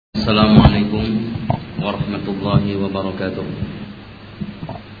Assalamualaikum warahmatullahi wabarakatuh.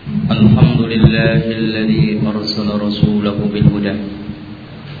 Alhamdulillahilladzi arsala rasulahu bil huda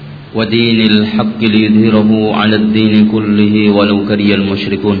wa dinil haqqi liyudhhirahu 'alad dini kullihi walau karihal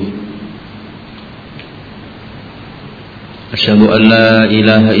musyrikun. Asyhadu an la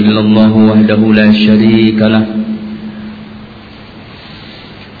ilaha illallah wahdahu la syarika lah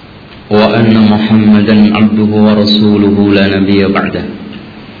wa anna Muhammadan 'abduhu wa rasuluhu la nabiyya ba'dah.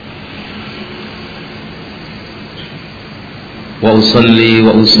 Wa usalli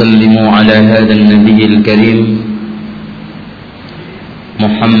wa usallimu ala hadzal nabiyil karim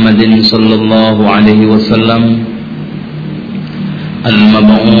Muhammadin sallallahu alaihi wasallam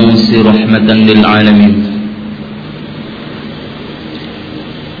al-mab'uts rahmatan lil alamin.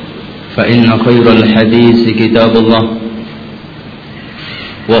 Fa inna khairal hadits kitabullah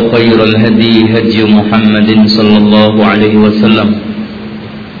وخير الهدي هدي محمد صلى الله عليه وسلم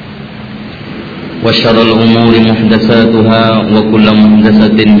وشر الأمور محدثاتها وكل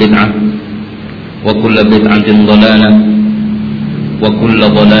محدثة بدعة وكل بدعة ضلالة وكل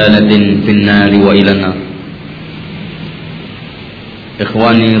ضلالة في النار وإلى النار.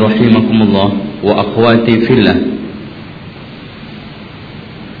 إخواني رحمكم الله وأخواتي في الله.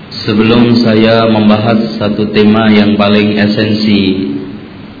 Sebelum saya membahas satu tema yang paling esensi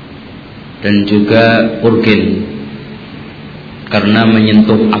dan juga urgen karena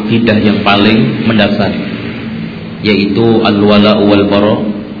menyentuh akidah yang paling mendasar, yaitu al-wala wal bara,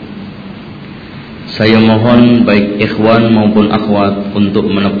 saya mohon baik ikhwan maupun akhwat untuk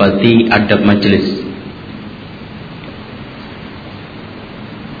menepati adab majelis.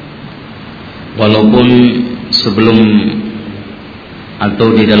 Walaupun sebelum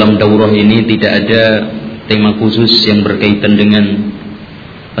atau di dalam daurah ini tidak ada tema khusus yang berkaitan dengan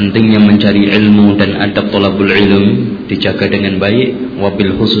pentingnya mencari ilmu dan adab thalabul ilm dijaga dengan baik,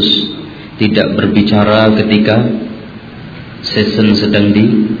 wabil khusus tidak berbicara ketika season sedang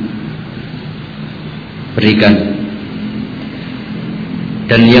diberikan.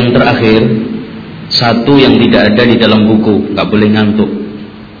 Dan yang terakhir, satu yang tidak ada di dalam buku, nggak boleh ngantuk.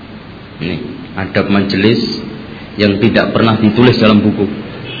 Ini adab majelis yang tidak pernah ditulis dalam buku.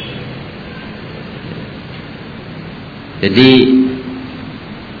 Jadi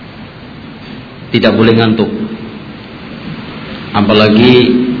tidak boleh ngantuk.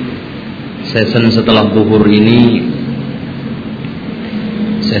 Apalagi season setelah zuhur ini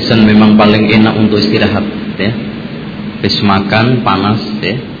season memang paling enak untuk istirahat, ya. Habis makan panas,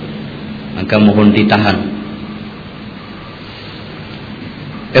 ya. Maka mohon ditahan.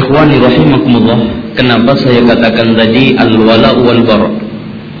 Ikhwani rahimakumullah, kenapa saya katakan tadi al-wala wal bara?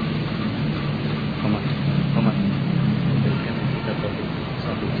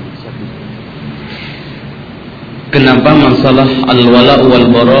 Kenapa masalah al-wala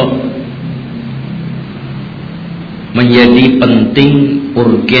wal bara menjadi penting,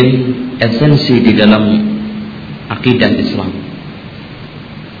 urgen, esensi di dalam akidah Islam?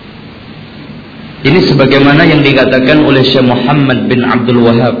 Ini sebagaimana yang dikatakan oleh Syekh Muhammad bin Abdul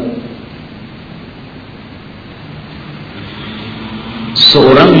Wahhab.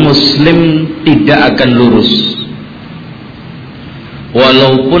 Seorang muslim tidak akan lurus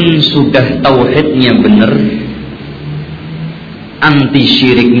walaupun sudah tauhidnya benar, anti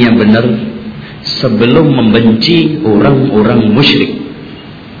syiriknya benar, sebelum membenci orang-orang musyrik.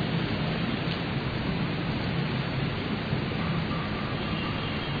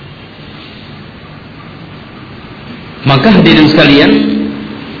 Maka hadirin sekalian,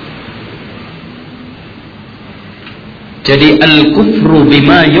 jadi al-kufru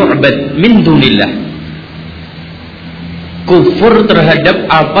bima yu'bad min dunillah, kufur terhadap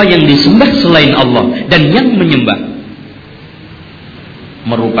apa yang disembah selain Allah dan yang menyembah,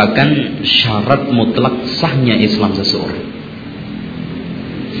 merupakan syarat mutlak sahnya Islam seseorang.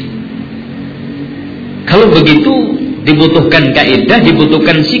 Kalau begitu dibutuhkan kaidah,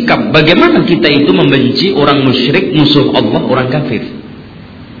 dibutuhkan sikap. Bagaimana kita itu membenci orang musyrik, musuh Allah, orang kafir?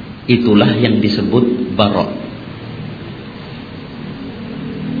 Itulah yang disebut bara.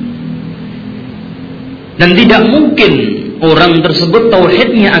 Dan tidak mungkin orang tersebut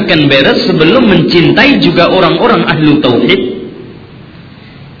tauhidnya akan beres sebelum mencintai juga orang-orang ahlu tauhid.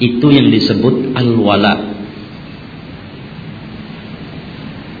 Itu yang disebut al-wala.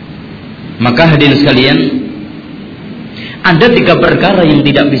 Maka hadirin sekalian, ada 3 perkara yang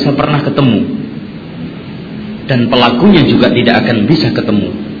tidak bisa pernah ketemu, dan pelakunya juga tidak akan bisa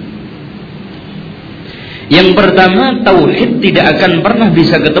ketemu. Yang pertama, tauhid tidak akan pernah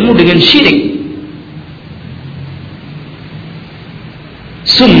bisa ketemu dengan syirik.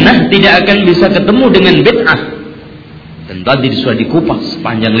 Sunnah tidak akan bisa ketemu dengan bid'ah. Dan tadi sudah dikupas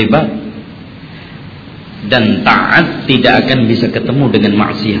panjang lebar. Dan taat tidak akan bisa ketemu dengan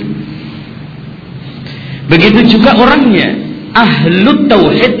maksiat. Begitu juga orangnya, ahlu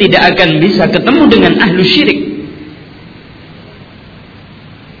tauhid tidak akan bisa ketemu dengan ahlu syirik.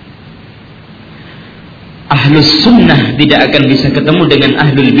 Ahlus sunnah tidak akan bisa ketemu dengan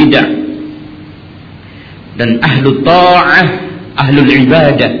ahlul bidah. Dan ahlu ta'ah, ahlul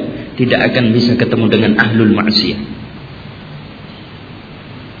ibadah tidak akan bisa ketemu dengan ahlul maksiat.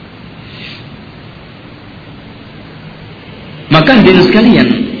 Maka hadirin sekalian,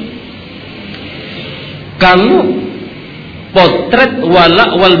 kalau potret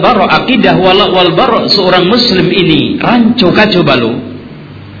wala wal bara, akidah wala wal bara seorang muslim ini rancu kacau balau,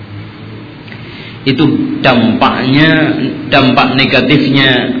 itu dampak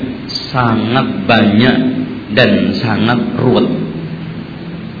negatifnya sangat banyak dan sangat ruwet.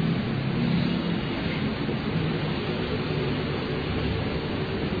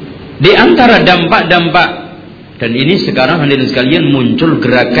 Di antara dampak-dampak, dan ini sekarang hadirin sekalian muncul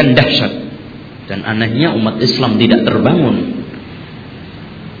gerakan dahsyat, dan anehnya umat Islam tidak terbangun.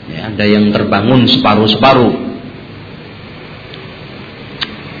 Ya, ada yang terbangun separuh-separuh.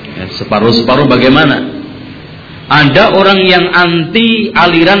 Ya, separuh-separuh bagaimana? Ada orang yang anti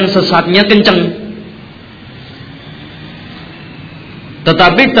aliran sesatnya kenceng,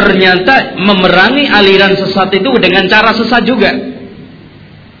 tetapi ternyata memerangi aliran sesat itu dengan cara sesat juga.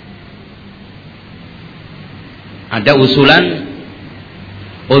 Ada usulan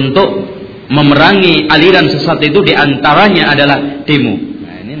untuk memerangi aliran sesat itu, diantaranya adalah demo.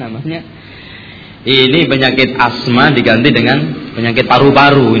 Nah, ini namanya, ini penyakit asma diganti dengan penyakit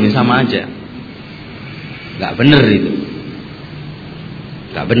paru-paru, ini sama aja. Gak bener itu,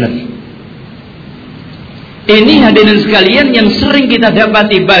 gak bener. Ini hadirin sekalian yang sering kita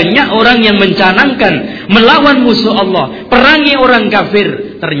dapati, banyak orang yang mencanangkan melawan musuh Allah, perangi orang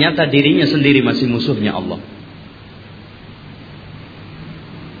kafir, ternyata dirinya sendiri masih musuhnya Allah.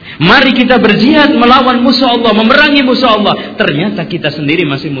 Mari kita berjihad melawan musuh Allah, memerangi musuh Allah, ternyata kita sendiri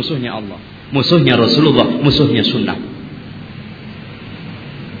masih musuhnya Allah, musuhnya Rasulullah, musuhnya sunnah.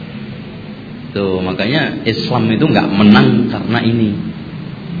 Tuh, makanya Islam itu gak menang karena ini,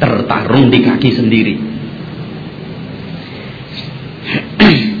 tertarung di kaki sendiri.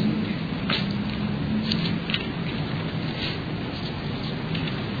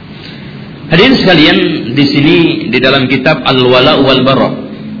 Hadirin sekalian, di sini di dalam kitab Al-Wala wal Bara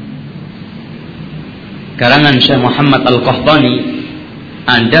karangan Syekh Muhammad Al-Qahtani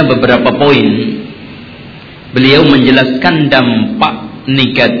ada beberapa poin. Beliau menjelaskan dampak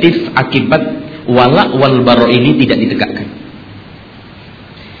negatif akibat wala wal bara ini tidak ditegakkan.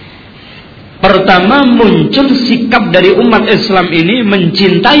 Pertama, muncul sikap dari umat Islam ini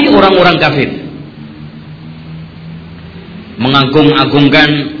mencintai orang-orang kafir, mengagung-agungkan,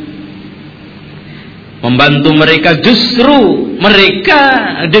 membantu mereka. Justru mereka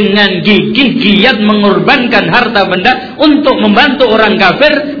dengan gigih giat mengorbankan harta benda untuk membantu orang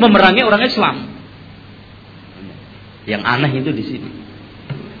kafir memerangi orang Islam. Yang aneh itu di sini.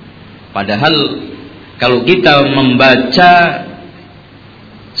 Padahal kalau kita membaca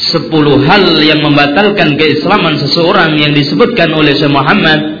 10 hal yang membatalkan keislaman seseorang yang disebutkan oleh Syekh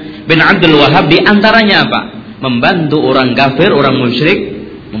Muhammad bin Abdul Wahhab, di antaranya apa? Membantu orang kafir, orang musyrik,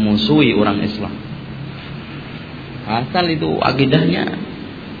 memusuhi orang Islam. Asal itu akidahnya.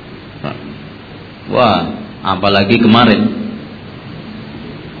 Wah, apalagi kemarin.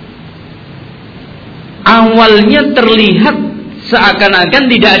 Awalnya terlihat seakan-akan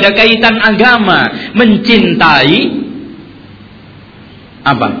tidak ada kaitan agama, mencintai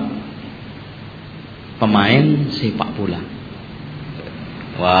apa? Pemain sepak bola.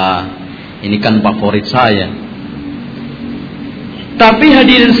 Wah, ini kan favorit saya. Tapi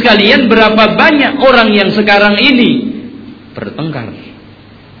hadirin sekalian, berapa banyak orang yang sekarang ini bertengkar,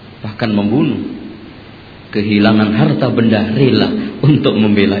 bahkan membunuh, kehilangan harta benda, rela untuk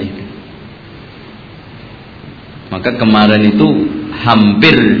membela itu. Maka kemarin itu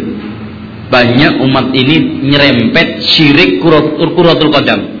hampir banyak umat ini nyerempet syirik kuratul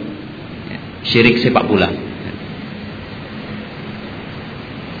qadam, syirik sepak bola.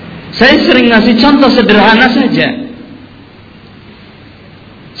 Saya sering ngasih contoh sederhana saja.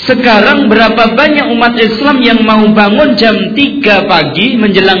 Sekarang berapa banyak umat Islam yang mau bangun jam 3 pagi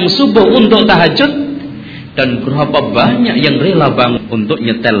menjelang subuh untuk tahajud, dan berapa banyak yang rela bangun untuk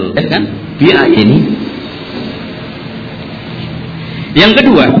nyetel, ya kan? Biaya ini. Yang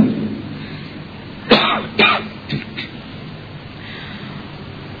kedua,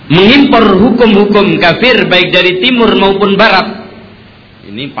 mengimpor hukum-hukum kafir baik dari timur maupun barat.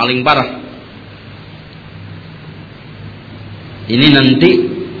 Ini paling parah. ini nanti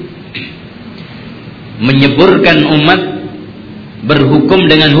menyeburkan umat berhukum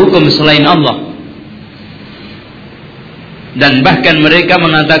dengan hukum selain Allah. Dan bahkan mereka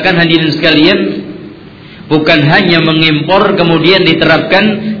mengatakan, hadirin sekalian, bukan hanya mengimpor kemudian diterapkan,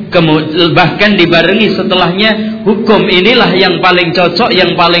 bahkan dibarengi setelahnya hukum inilah yang paling cocok,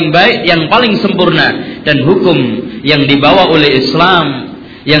 yang paling baik, yang paling sempurna. Dan hukum yang dibawa oleh Islam,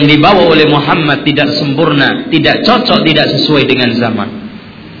 yang dibawa oleh Muhammad tidak sempurna, tidak cocok, tidak sesuai dengan zaman.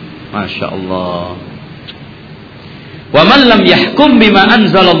 Masya Allah. Wa man lam yahkum bima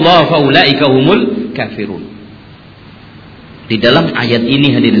anzalallahu fa ulaika humul kafirun. Di dalam ayat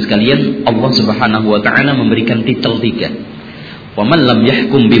ini hadirin sekalian, Allah Subhanahu wa taala memberikan titel 3. Wa man lam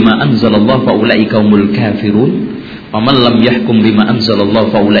yahkum bima anzalallahu fa ulaika humul kafirun. Wa man lam yahkum bima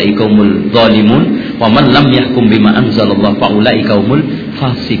anzalallahu fa ulaika humul zalimun. Wa man lam yahkum bima anzalallahu fa ulaika humul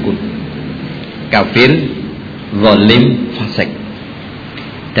fasiqun. Kafir, zalim, fasik.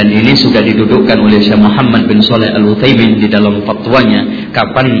 Dan ini sudah didudukkan oleh Syekh Muhammad bin Shalih Al-Utsaimin di dalam fatwanya,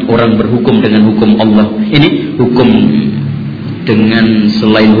 kapan orang berhukum dengan hukum Allah. Ini hukum dengan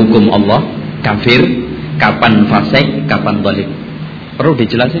selain hukum Allah, kafir, kapan fasik, kapan zalim. Perlu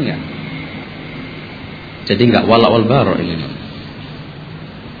dijelasin nggak? Jadi nggak wala wal bara ini.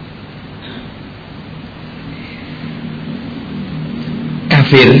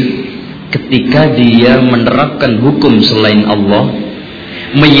 Kafir ketika dia menerapkan hukum selain Allah,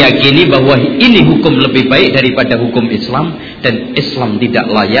 meyakini bahwa ini hukum lebih baik daripada hukum Islam, dan Islam tidak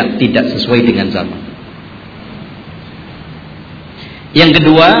layak, tidak sesuai dengan zaman. Yang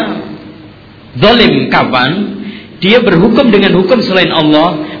kedua, zalim kapan? Dia berhukum dengan hukum selain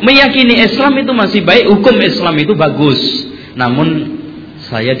Allah, meyakini Islam itu masih baik, hukum Islam itu bagus, namun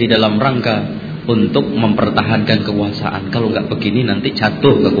saya di dalam rangka untuk mempertahankan kekuasaan. Kalau nggak begini nanti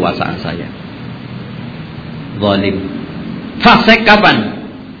jatuh kekuasaan saya. Zalim. Fasik kapan?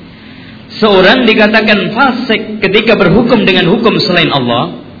 Seorang dikatakan fasik ketika berhukum dengan hukum selain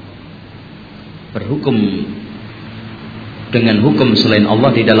Allah, berhukum dengan hukum selain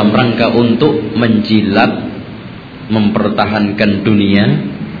Allah di dalam rangka untuk menjilat, mempertahankan dunia,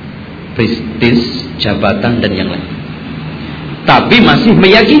 prestis, jabatan dan yang lain. Tapi masih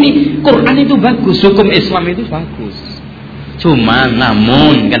meyakini Quran itu bagus, hukum Islam itu bagus. Cuma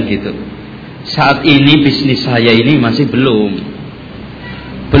namun kan gitu. Saat ini bisnis saya ini masih belum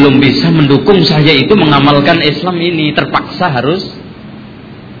bisa mendukung saya itu mengamalkan Islam ini, terpaksa harus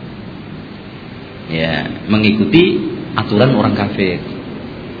ya mengikuti aturan orang kafir.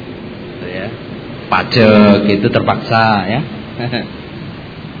 Ya, pajak itu terpaksa ya.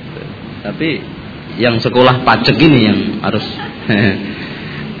 Tapi yang sekolah pajak ini yang harus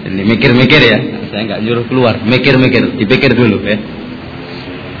ini mikir-mikir ya. Saya nggak nyuruh keluar, mikir-mikir, dipikir dulu ya.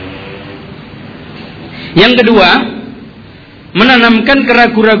 Yang kedua, menanamkan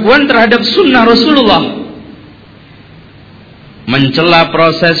keraguan-raguan terhadap sunnah Rasulullah, mencela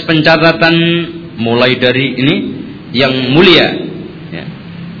proses pencatatan mulai dari ini yang mulia ya.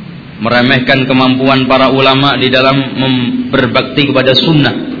 Meremehkan kemampuan para ulama di dalam berbakti kepada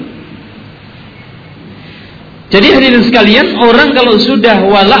sunnah. Jadi hadirin sekalian, orang kalau sudah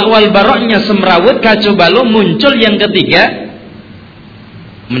walak wal baroknya semrawut, kacau balau, muncul yang ketiga,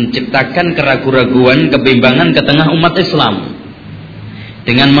 menciptakan keraguan-raguan, kebimbangan ke tengah umat Islam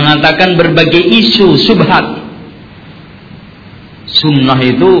dengan mengatakan berbagai isu subhat. Sunnah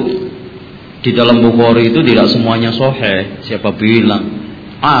itu di dalam Bukhari itu tidak semuanya sahih. Siapa bilang?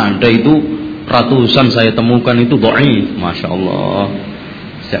 Ada itu ratusan saya temukan itu dhaif. Masya Allah.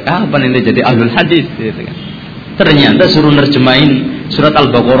 Sejak kapan ini jadi ahlul hadis? Gitu kan. Ternyata suruh nerjemahin surat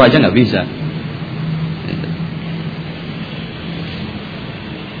Al-Baqarah aja nggak bisa.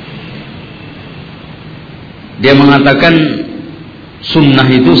 Dia mengatakan sunnah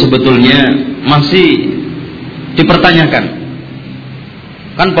itu sebetulnya masih dipertanyakan.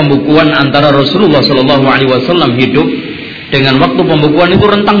 Kan pembukuan antara Rasulullah SAW hidup dengan waktu pembukuan itu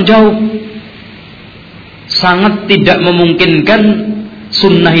rentang jauh. Sangat tidak memungkinkan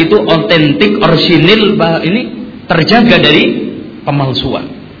sunnah itu otentik, orisinil, ini terjaga dari pemalsuan.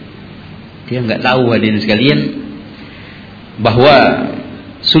 Dia nggak tahu hadirin sekalian bahwa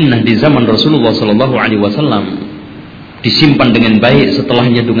sunnah di zaman Rasulullah SAW disimpan dengan baik,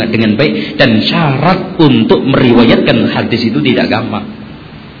 setelahnya dengan baik, dan syarat untuk meriwayatkan hadis itu tidak gampang.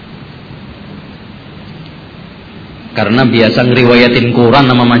 Karena biasa ngeriwayatin Quran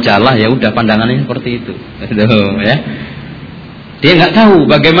sama majalah, ya udah pandangannya seperti itu. Ya. Dia nggak tahu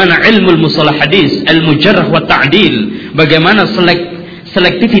bagaimana ilmu mustalah hadis, ilmu jarh wa ta'dil, bagaimana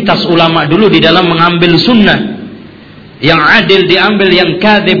selektivitas ulama dulu di dalam mengambil sunnah. Yang adil diambil, yang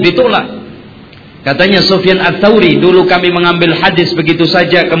kadzib ditolak. Katanya Sufyan Ats-Tsauri, dulu kami mengambil hadis begitu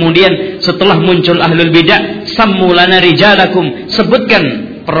saja, kemudian setelah muncul ahlul bidah, sammu lana rijalakum, sebutkan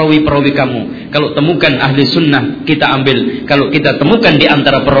perawi-perawi kamu. Kalau temukan ahli sunnah, kita ambil. Kalau kita temukan di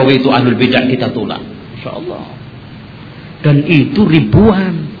antara perawi itu ahlul bidah, kita tolak. Insyaallah. Dan itu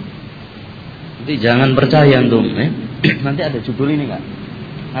ribuan. Jadi jangan percaya antum, ya. Nanti ada judul ini enggak?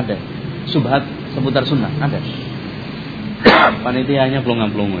 Ada. Subhat seputar sunnah, ada. Panitianya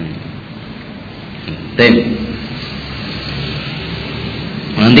pelongan-pelongan.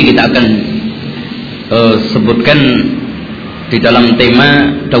 Nanti kita akan sebutkan di dalam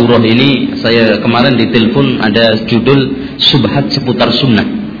tema daurah ini. Saya kemarin ditelepon, ada judul subhat seputar sunnah.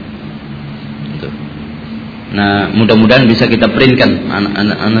 Nah, mudah-mudahan bisa kita printkan.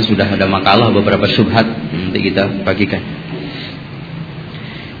 Anak sudah ada makalah beberapa subhat, nanti kita bagikan.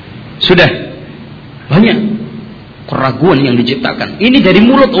 Sudah banyak keraguan yang diciptakan. Ini dari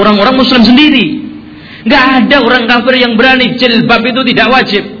mulut orang-orang Muslim sendiri. Nggak ada orang kafir yang berani jilbab itu tidak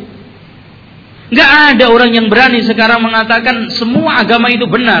wajib. Nggak ada orang yang berani sekarang mengatakan semua agama itu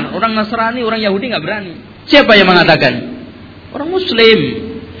benar. Orang Nasrani, orang Yahudi nggak berani. Siapa yang mengatakan? Orang Muslim.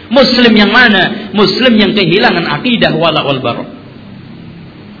 Muslim yang mana? Muslim yang kehilangan akidah wala wal bara.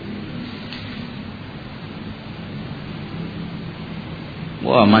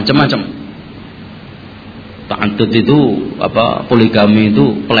 Wah, macam-macam. Ta'addud itu poligami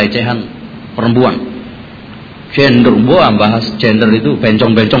itu pelecehan perempuan. Gender, bahas gender itu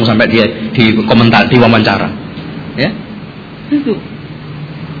bencong-bencong sampai dia di komentar, di wawancara. Ya. Itu.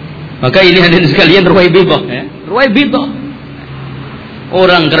 Maka ini hadirin sekalian ruwaibidah, ya. Ruwaibidah.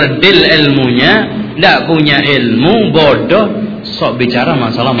 Orang kerdil ilmunya, tidak punya ilmu, bodoh, sok bicara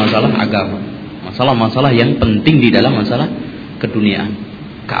masalah-masalah agama. Masalah-masalah yang penting di dalam masalah keduniaan,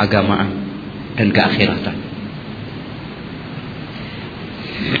 keagamaan, dan keakhiratan.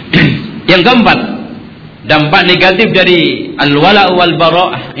 Yang keempat, dampak negatif dari al-wala wal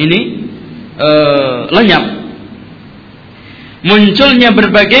bara ini lenyap. Munculnya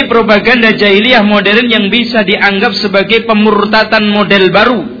berbagai propaganda jahiliyah modern yang bisa dianggap sebagai pemurtatan model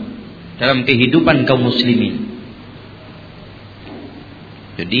baru dalam kehidupan kaum muslimin.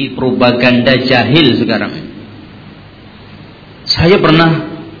 Jadi propaganda jahil sekarang. Saya pernah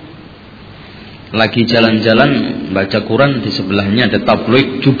lagi jalan-jalan baca Quran, di sebelahnya ada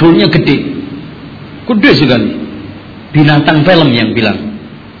tabloid, judulnya gede sekali, binatang film yang bilang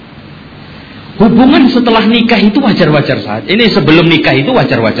hubungan setelah nikah itu wajar-wajar saja. Ini sebelum nikah itu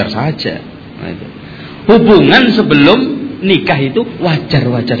wajar-wajar saja. Hubungan sebelum nikah itu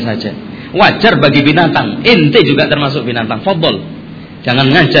wajar-wajar saja. Wajar bagi binatang. Ente juga termasuk binatang. Fadhol. Jangan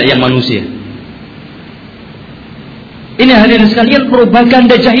ngajak yang manusia. Ini hadirin sekalian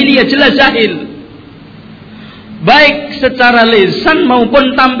propaganda jahiliyah, jelas jahil. Baik secara lisan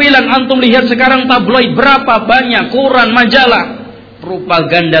maupun tampilan. Antum lihat sekarang tabloid berapa banyak, koran, majalah,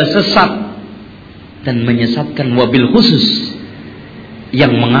 propaganda sesat dan menyesatkan, wabil khusus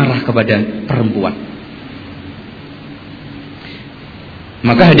yang mengarah kepada perempuan.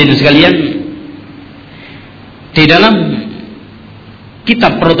 Maka hadirin sekalian, di dalam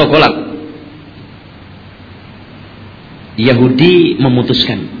kitab protokolat Yahudi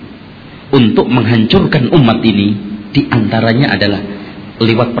memutuskan untuk menghancurkan umat ini, di antaranya adalah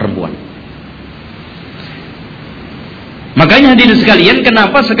lewat perempuan. Makanya hadirin sekalian,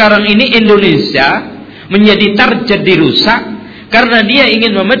 kenapa sekarang ini Indonesia menjadi target dirusak? Karena dia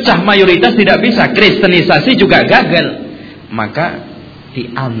ingin memecah mayoritas, tidak bisa. Kristenisasi juga gagal. Maka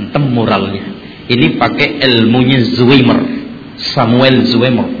diantem moralnya. Ini pakai ilmunya Zweimer, Samuel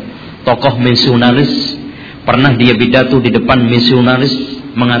Zweimer, tokoh misionaris. Pernah dia pidato di depan misionaris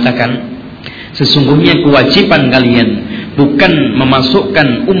mengatakan, sesungguhnya kewajiban kalian bukan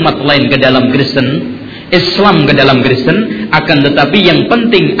memasukkan umat lain ke dalam Kristen, Islam ke dalam Kristen, akan tetapi yang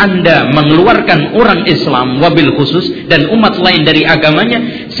penting Anda mengeluarkan orang Islam wabil khusus dan umat lain dari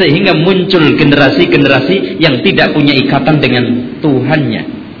agamanya, sehingga muncul generasi-generasi yang tidak punya ikatan dengan Tuhannya.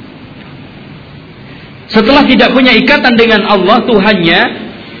 Setelah tidak punya ikatan dengan Allah Tuhannya,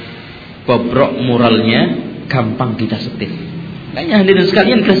 bobrok moralnya, gampang kita setir. Kayaknya hadirin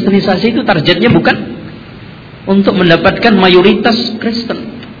sekalian, kristenisasi itu targetnya bukan untuk mendapatkan mayoritas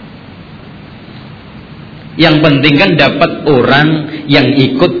Kristen. Yang penting kan dapat orang yang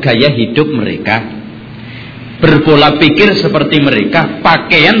ikut gaya hidup mereka, berpola pikir seperti mereka,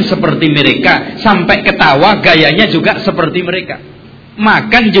 pakaian seperti mereka, sampai ketawa gayanya juga seperti mereka,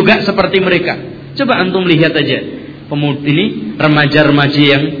 makan juga seperti mereka. Coba antum lihat aja pemuda ini, remaja-remaja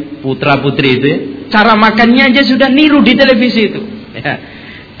yang putra putri itu ya, cara makannya aja sudah niru di televisi itu ya.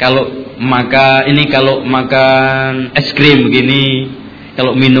 Kalau makan es krim begini,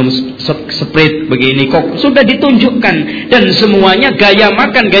 Kalau minum Sprite begini kok sudah ditunjukkan, dan semuanya gaya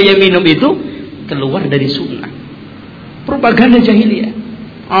makan, gaya minum itu keluar dari sunnah. Propaganda jahiliyah.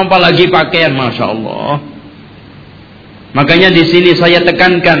 Apalagi pakaian, masya Allah. Makanya di sini saya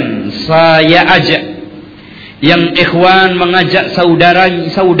tekankan, saya ajak yang ikhwan mengajak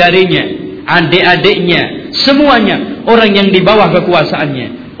saudarinya, adik-adiknya, semuanya orang yang di bawah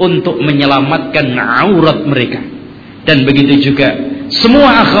kekuasaannya untuk menyelamatkan aurat mereka. Dan begitu juga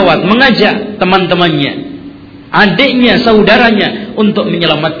semua akhwat mengajak teman-temannya, adiknya, saudaranya untuk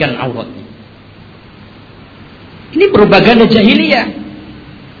menyelamatkan aurat. Ini propaganda jahiliyah.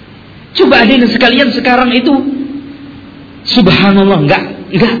 Coba hadirin sekalian, sekarang itu subhanallah,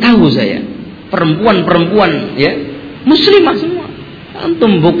 enggak tahu saya. Perempuan-perempuan ya, muslimah semua.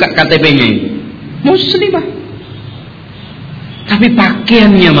 Antum buka KTP-nya ini, muslimah. Tapi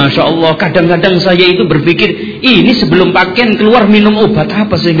pakaiannya masya Allah, kadang-kadang saya itu berpikir, ini sebelum pakaian keluar minum obat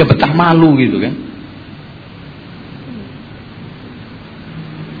apa sehingga betah malu gitu kan.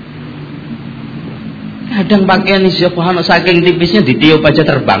 Kadang pakaian ini subhanallah saking tipisnya ditiup aja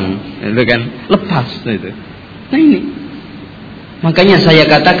terbang, itu kan, lepas itu. Nah ini, makanya saya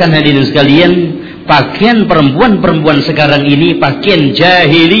katakan hadirin sekalian, pakaian perempuan-perempuan sekarang ini pakaian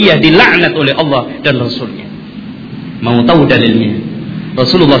jahiliyah, dilaknat oleh Allah dan Rasulnya. Mau tahu dalilnya?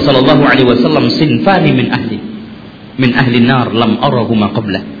 Rasulullah sallallahu alaihi wasallam, sinfani min ahli nar lam arahuma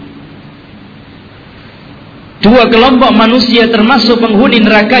qabla. Dua kelompok manusia termasuk penghuni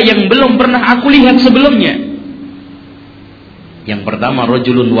neraka yang belum pernah aku lihat sebelumnya. Yang pertama,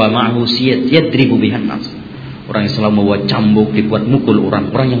 rajulun wa ma'hu siyat yadribu bihan nas. Orang yang selalu membawa cambuk, dibuat mukul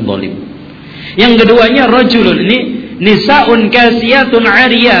orang yang zalim. Yang keduanya, rajulun, ini nisaun kasiyatun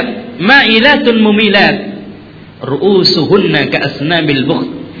 'ariyat ma'ilatun mumilat ru'usuhunna ka'asnabil bukht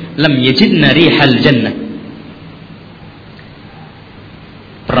lam yajidna rihal jannah.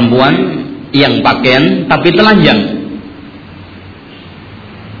 Perempuan yang pakaian tapi telanjang,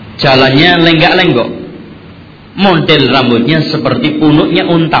 jalannya lenggak-lenggok, model rambutnya seperti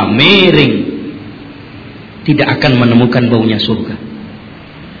punuknya unta, miring, tidak akan menemukan baunya surga.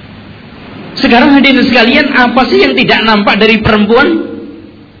 Sekarang hadirin sekalian, apa sih yang tidak nampak dari perempuan,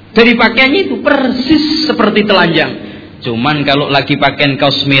 dari pakaiannya itu? Persis seperti telanjang. Cuman kalau lagi pakaian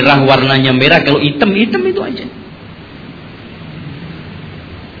kaos merah, warnanya merah, kalau hitam itu aja.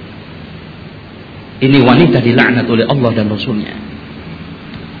 Ini wanita dilaknat oleh Allah dan Rasulnya.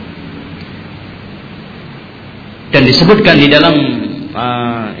 Dan disebutkan di dalam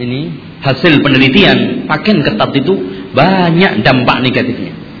ini hasil penelitian, pakaian ketat itu banyak dampak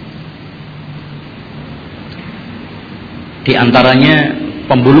negatifnya. Di antaranya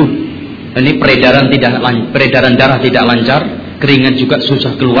pembuluh, ini peredaran darah tidak lancar, keringat juga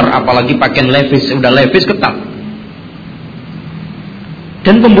susah keluar, apalagi pakaian levis, udah levis ketat.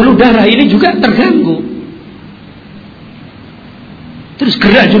 Dan pembuluh darah ini juga terganggu. Terus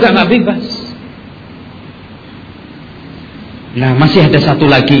gerak juga nggak bebas. Nah, masih ada satu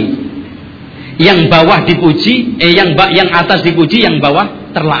lagi. Yang bawah dipuji, yang atas dipuji, yang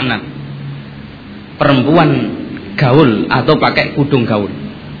bawah terlaknat. Perempuan gaul atau pakai kudung gaul.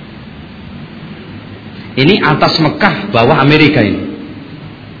 Ini atas Mekah, bawah Amerika ini.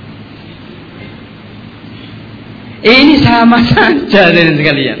 Ini sama saja dari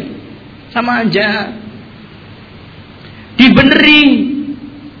sekalian, sama aja, dibeneri,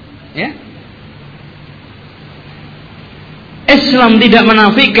 ya. Islam tidak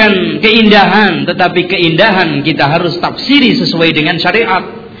menafikan keindahan, tetapi keindahan kita harus tafsiri sesuai dengan syariat,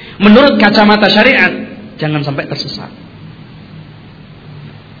 menurut kacamata syariat, jangan sampai tersesat.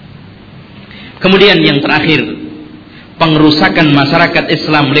 Kemudian yang terakhir, pengerusakan masyarakat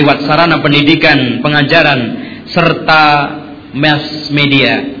Islam lewat sarana pendidikan, pengajaran, serta mass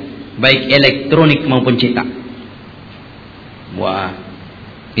media, baik elektronik maupun cetak. Wah,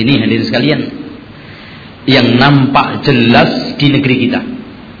 ini hadirin sekalian yang nampak jelas di negeri kita.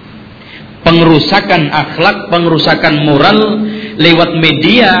 Pengerusakan akhlak, pengerusakan moral lewat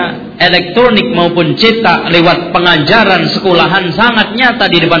media elektronik maupun cetak, lewat pengajaran sekolahan sangat nyata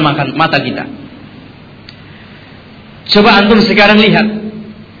di depan mata kita. Coba antum sekarang lihat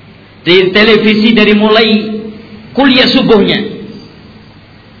di televisi, dari mulai kuliah subuhnya,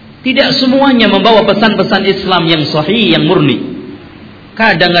 tidak semuanya membawa pesan-pesan Islam yang sahih, yang murni.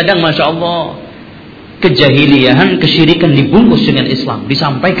 Kadang-kadang masya Allah, kejahiliahan, kesyirikan dibungkus dengan Islam,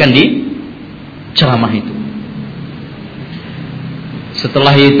 disampaikan di ceramah itu.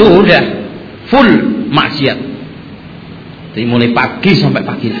 Setelah itu udah full maksiat, dari mulai pagi sampai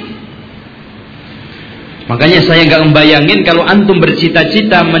pagi lagi. Makanya saya nggak membayangin kalau antum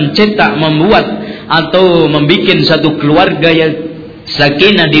bercita-cita mencetak, membuat atau membuat satu keluarga yang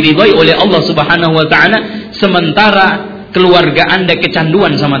sakinah, diridhoi oleh Allah Subhanahu wa taala, sementara keluarga Anda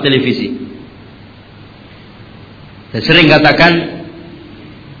kecanduan sama televisi. Saya sering katakan,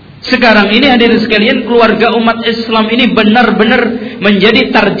 sekarang ini hadirin sekalian, keluarga umat Islam ini benar-benar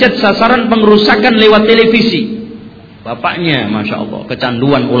menjadi target sasaran pengerusakan lewat televisi. Bapaknya Masya Allah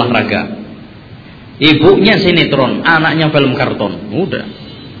kecanduan olahraga, ibunya sinetron, anaknya film karton. Udah,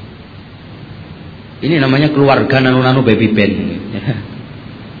 ini namanya keluarga nanu-nanu baby band.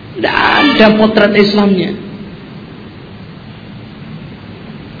 Tidak ada potret Islamnya.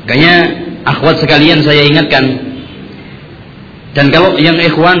 Makanya akhwat sekalian, saya ingatkan, dan kalau yang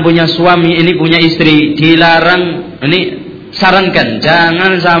ikhwan punya suami, ini punya istri, dilarang, ini sarankan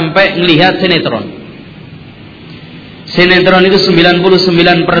jangan sampai melihat sinetron. Sinetron itu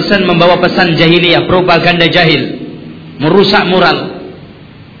 99% membawa pesan jahiliyah, propaganda jahil, merusak moral.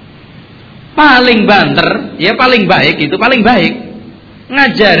 Paling banter, ya paling baik, itu paling baik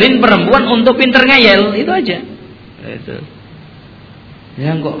ngajarin perempuan untuk pinter ngeyel, itu aja. Itu.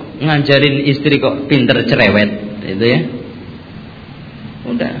 Yang kok ngajarin istri kok pinter cerewet, itu ya.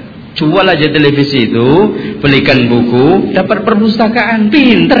 Udah, jual aja televisi itu, belikan buku, dapat perpustakaan,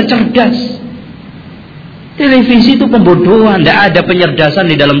 pinter, cerdas. Televisi itu pembodohan, tidak ada pencerdasan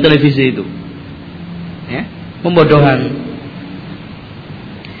di dalam televisi itu. Ya, pembodohan.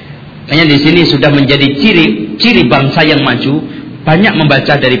 Makanya di sini sudah menjadi ciri bangsa yang maju, banyak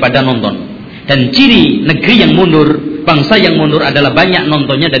membaca daripada nonton. Dan ciri negeri yang mundur, bangsa yang mundur adalah banyak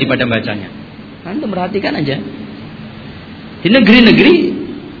nontonnya daripada bacanya. Anda perhatikan aja. Di negeri-negeri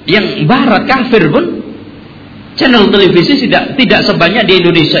yang barat kafir pun channel televisi tidak sebanyak di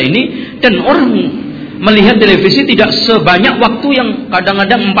Indonesia ini, dan orang melihat televisi tidak sebanyak waktu yang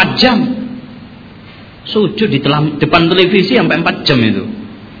kadang-kadang 4 jam. Sujud di depan televisi sampai 4 jam itu.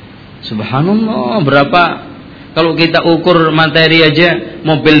 Subhanallah, berapa kalau kita ukur materi aja,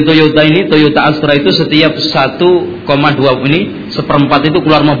 mobil Toyota ini, Toyota Astra itu setiap 1,2 ini, seperempat itu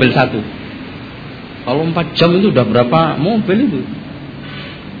keluar mobil satu. Kalau 4 jam itu udah berapa mobil itu?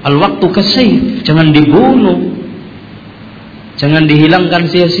 Al-waktu kasih, jangan dibunuh, jangan dihilangkan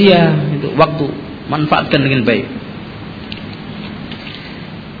sia-sia itu waktu, manfaatkan dengan baik.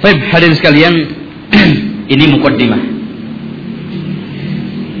 Baik, hadirin sekalian, ini mukaddimah.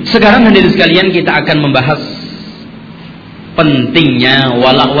 Sekarang hadirin sekalian, kita akan membahas pentingnya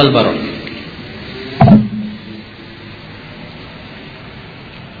wala wal bara.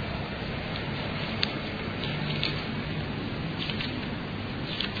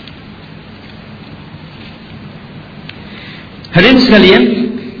 Hadirin sekalian,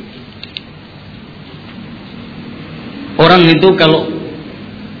 orang itu kalau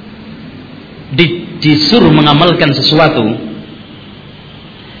disuruh mengamalkan sesuatu,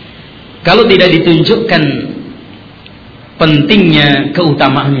 kalau tidak ditunjukkan pentingnya,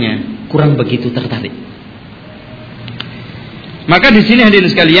 keutamaannya, kurang begitu tertarik. Maka di sini hadirin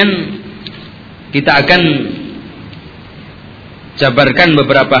sekalian, kita akan jabarkan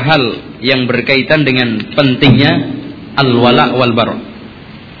beberapa hal yang berkaitan dengan pentingnya al-wala wal bara.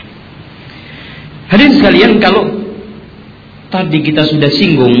 Hadirin sekalian, kalau tadi kita sudah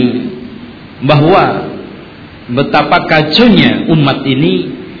singgung bahwa betapa kacaunya umat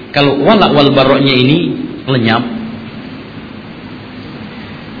ini kalau wala wal baroknya ini lenyap,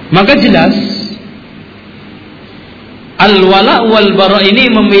 maka jelas al-wala wal bara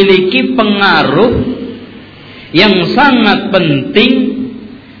ini memiliki pengaruh yang sangat penting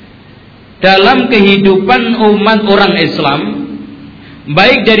dalam kehidupan umat orang Islam,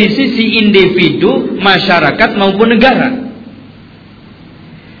 baik dari sisi individu, masyarakat maupun negara.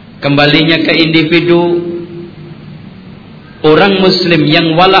 Kembalinya ke individu, orang muslim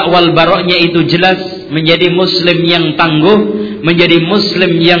yang wala wal baroknya itu jelas, menjadi muslim yang tangguh, menjadi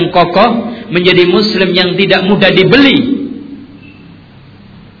muslim yang kokoh, menjadi muslim yang tidak mudah dibeli.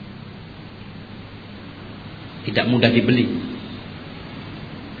 Tidak mudah dibeli.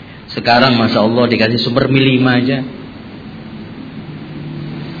 Sekarang Masya Allah dikasih super mie 5 aja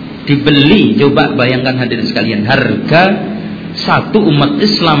dibeli. Coba bayangkan hadirin sekalian, harga satu umat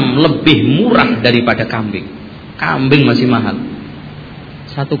Islam lebih murah daripada kambing. Kambing masih mahal.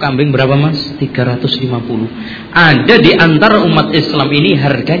 Satu kambing berapa mas? 350. Ada di antara umat Islam ini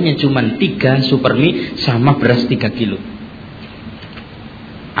harganya cuma 3 super mie sama beras 3 kilo.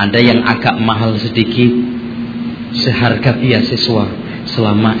 Ada yang agak mahal sedikit, seharga beasiswa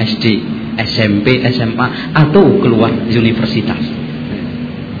selama SD, SMP, SMA atau keluar universitas.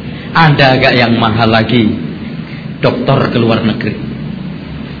 Ada agak yang mahal lagi, doktor keluar negeri.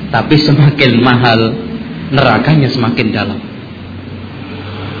 Tapi semakin mahal, nerakanya semakin dalam.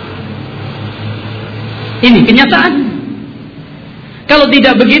 Ini kenyataan. Kalau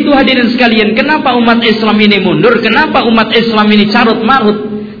tidak begitu hadirin sekalian, kenapa umat Islam ini mundur? Kenapa umat Islam ini carut marut?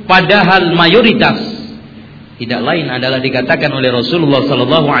 Padahal mayoritas tidak lain adalah dikatakan oleh Rasulullah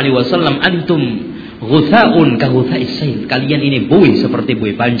sallallahu alaihi wasallam, antum ghuthaun ka ghutha'is sayl. Kalian ini buih seperti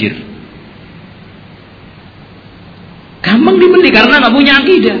buih banjir. Gampang dibeli karena enggak punya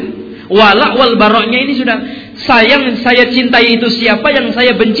akidah. Wala wal baroknya ini sudah sayang, saya cintai itu siapa, yang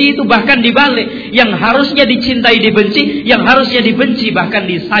saya benci itu bahkan dibalik. Yang harusnya dicintai dibenci, yang harusnya dibenci bahkan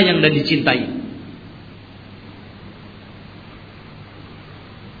disayang dan dicintai.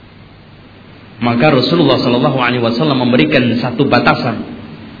 Maka Rasulullah sallallahu alaihi wasallam memberikan satu batasan.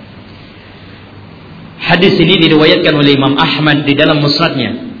 Hadis ini diriwayatkan oleh Imam Ahmad di dalam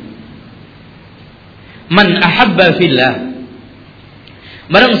musnadnya. Man ahabba fillah,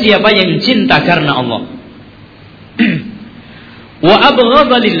 barang siapa yang cinta karena Allah, wa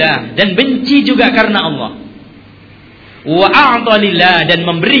abghadha lillah, dan benci juga karena Allah, wa a'ta lillah, dan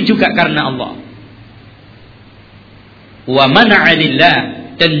memberi juga karena Allah, wa mana'a lillah,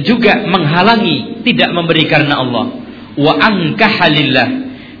 dan juga menghalangi tidak memberi karena Allah, wa ankaha lillah,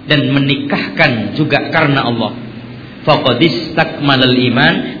 dan menikahkan juga karena Allah, faqad istakmalal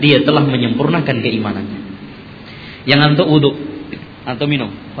iman, dia telah menyempurnakan keimanannya. Yang ngantuk wudu atau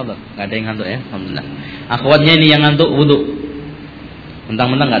minum, fadhal. Enggak ada yang ngantuk ya, alhamdulillah. Akhwatnya ini yang ngantuk wudu.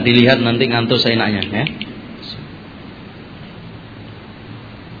 Mentang-mentang enggak dilihat nanti ngantuk seenaknya ya.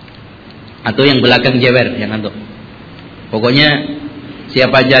 Atau yang belakang jewer yang ngantuk. Pokoknya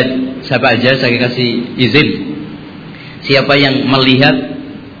siapa aja saya kasih izin. Siapa yang melihat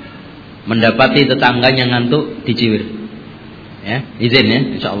mendapati tetangganya ngantuk dijiwir. Ya, izin ya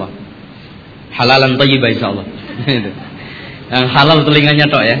insyaallah. Halalan thayyibah insyaallah. Yang halal telinganya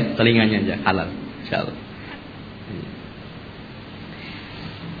tok ya, telinganya aja halal insyaallah.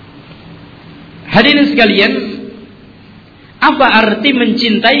 Hadirin sekalian, apa arti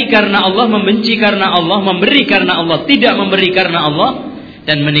mencintai karena Allah, membenci karena Allah, memberi karena Allah, tidak memberi karena Allah,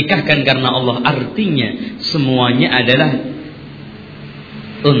 dan menikahkan karena Allah? Artinya semuanya adalah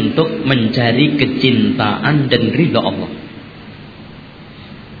untuk mencari kecintaan dan ridha Allah.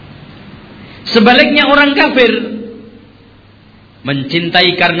 Sebaliknya orang kafir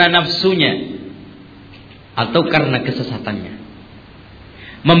mencintai karena nafsunya atau karena kesesatannya,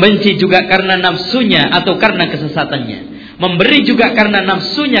 membenci juga karena nafsunya atau karena kesesatannya, memberi juga karena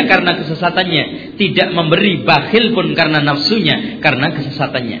nafsunya karena kesesatannya, tidak memberi, bakhil pun karena nafsunya karena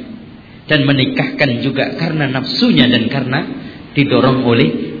kesesatannya, dan menikahkan juga karena nafsunya dan karena didorong oleh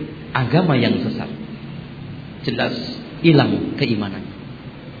agama yang sesat. Jelas hilang keimanannya.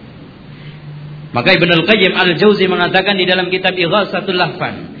 Maka Ibnu Qayyim Al-Jauzi mengatakan di dalam kitab Ighatsatul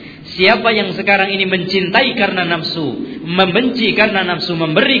Lahfan, siapa yang sekarang ini mencintai karena nafsu, membenci karena nafsu,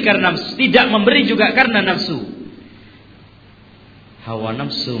 memberi karena nafsu, tidak memberi juga karena nafsu, hawa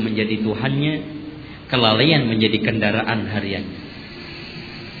nafsu menjadi tuhannya, kelalaian menjadi kendaraan hariannya.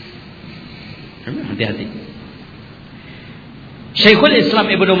 Hati-hati. Syekhul Islam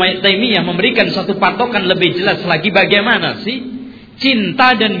Ibnu Taimiyah memberikan satu patokan lebih jelas lagi bagaimana sih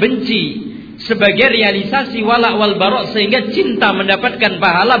cinta dan benci sebagai realisasi wala wal bara, sehingga cinta mendapatkan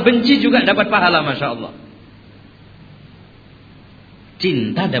pahala, benci juga dapat pahala. Masya Allah.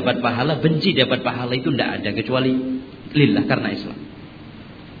 Cinta dapat pahala, benci dapat pahala, itu tidak ada kecuali lillah, karena Islam.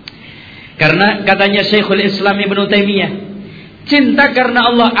 Karena katanya Syekhul Islam Ibnu Taimiyah, cinta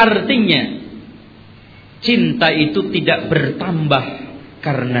karena Allah artinya cinta itu tidak bertambah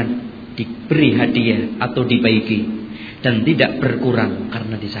karena diberi hadiah atau dibaiki, dan tidak berkurang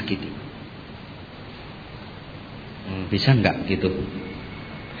karena disakiti. Bisa enggak gitu?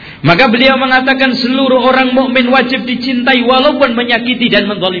 Maka beliau mengatakan seluruh orang mukmin wajib dicintai walaupun menyakiti dan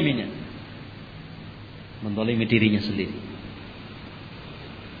menzaliminya, menzalimi dirinya sendiri.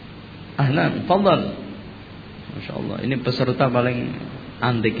 Ahlan, fadhal. Masya Allah, ini peserta paling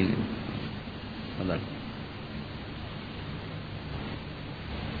antik ini. Fadhal.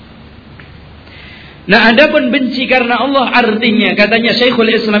 Nah, adapun benci karena Allah artinya, katanya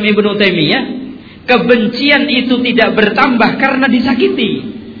Syekhul Islam Ibnu Taimiyah, kebencian itu tidak bertambah karena disakiti,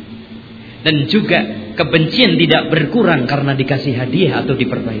 dan juga kebencian tidak berkurang karena dikasih hadiah atau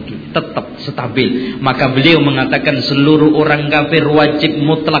diperbaiki, tetap stabil. Maka beliau mengatakan seluruh orang kafir wajib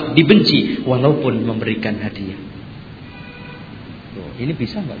mutlak dibenci walaupun memberikan hadiah. Ini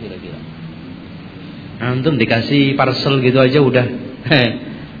bisa nggak kira-kira? Antum dikasih parcel gitu aja udah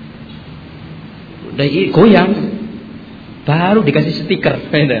goyang. Baru dikasih stiker.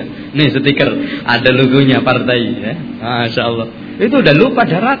 Nih stiker, ada logonya partai ya. Masya Allah. Itu udah lupa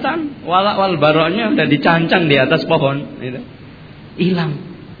daratan. Wal baroknya udah dicancang di atas pohon. Hilang.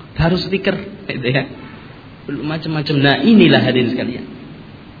 Baru stiker. Ya. belum macam-macam. Nah, inilah hadirin sekalian.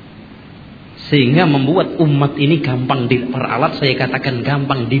 Sehingga membuat umat ini gampang diperalat, saya katakan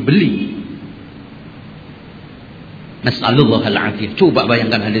gampang dibeli. Nas'alullah al-afiyah. Coba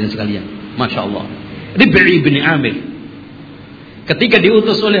bayangkan hadirin sekalian. Masya Allah. Rib'i bin Amir, ketika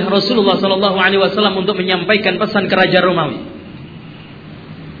diutus oleh Rasulullah SAW untuk menyampaikan pesan ke Raja Romawi,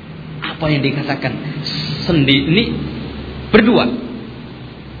 apa yang dikatakan? Ini berdua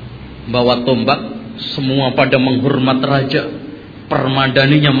bawa tombak, semua pada menghormat raja,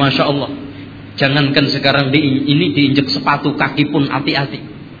 permadaninya Masya Allah. Jangankan sekarang ini diinjek sepatu kaki pun hati-hati.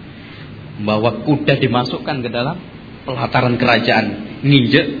 Bawa kuda dimasukkan ke dalam pelataran kerajaan,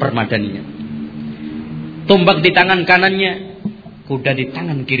 nginjek permadaninya. Tombak di tangan kanannya, kuda di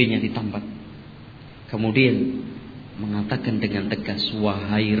tangan kirinya ditambat. Kemudian mengatakan dengan tegas,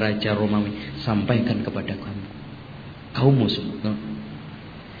 wahai Raja Romawi, sampaikan kepada kamu, kaum muslim,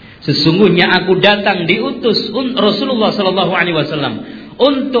 sesungguhnya aku datang diutus Rasulullah SAW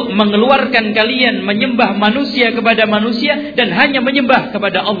untuk mengeluarkan kalian menyembah manusia kepada manusia dan hanya menyembah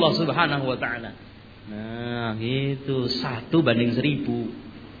kepada Allah Subhanahu wa taala. Nah, itu 1:1000.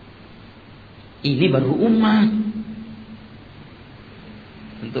 Ini baru umat.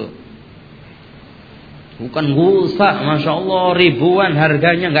 Tentu. Bukan rusak, Masya Allah, ribuan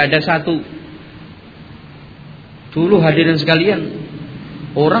harganya, nggak ada satu. Dulu hadirin sekalian,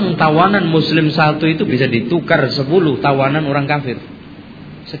 orang tawanan muslim satu itu bisa ditukar 10 tawanan orang kafir.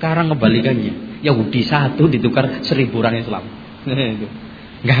 Sekarang kebalikannya, Yahudi satu ditukar 1000 orang Islam.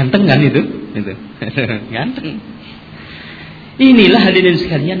 Ganteng kan itu? Ganteng. Inilah hadirin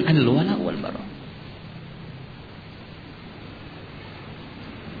sekalian al-wala wal bara.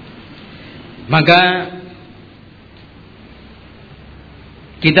 Maka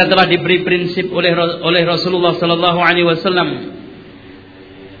kita telah diberi prinsip oleh Rasulullah sallallahu alaihi wasallam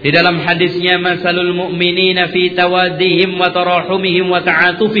di dalam hadisnya, masalul mu'minina fi tawaddihim wa tarahumihim wa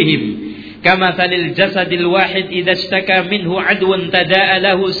ta'atufihim kamathalil jasadil wahid idza ishtaka minhu adwan tada'a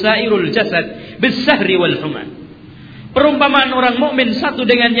lahu sairul jasad bis-sahri wal humma. Perumpamaan orang mukmin satu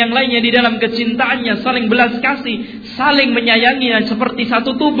dengan yang lainnya di dalam kecintaannya, saling belas kasih, saling menyayangi seperti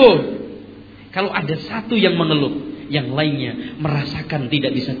satu tubuh. Kalau ada satu yang mengeluh, yang lainnya merasakan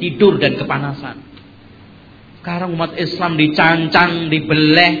tidak bisa tidur dan kepanasan. Sekarang umat Islam dicancang,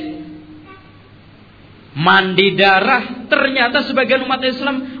 dibeleh, mandi darah. Ternyata sebagian umat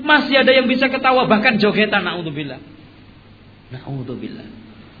Islam masih ada yang bisa ketawa, bahkan jogetan. Na'udzubillah. Na'udzubillah.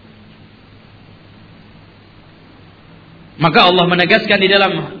 Maka Allah menegaskan di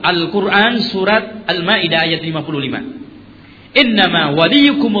dalam Al-Quran surat Al-Ma'idah ayat 55. Innama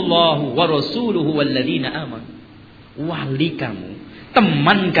waliyukumullahu wa rasuluhu walladzina amanu. Wali kamu,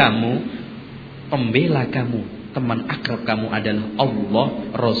 teman kamu, pembela kamu, teman akrab kamu adalah Allah,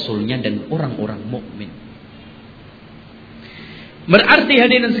 Rasulnya dan orang-orang mukmin. Berarti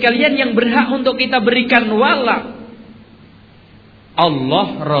hadirin sekalian, yang berhak untuk kita berikan wala Allah,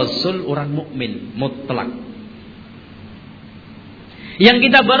 Rasul, orang mukmin mutlak. Yang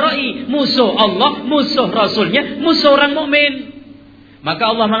kita barai musuh Allah, musuh Rasulnya, musuh orang mukmin. Maka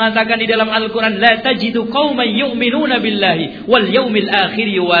Allah mengatakan di dalam Al-Quran, la tajidu qauman yu'minuna billahi wal yawmil akhir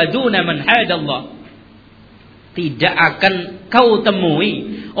yuwaduna man hadallah. Tidak akan kau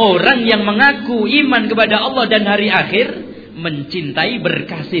temui orang yang mengaku iman kepada Allah dan hari akhir, mencintai,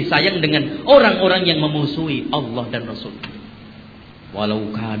 berkasih sayang dengan orang-orang yang memusuhi Allah dan Rasul. Walau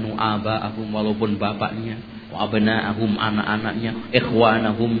kanu aba'ahum, walaupun bapaknya, wa abna'ahum, anak-anaknya,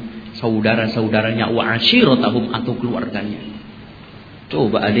 ikhwanahum, saudara-saudaranya, wa ashiratahum, atau keluarganya.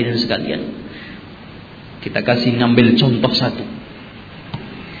 Coba hadirin sekalian, kita kasih ngambil contoh satu.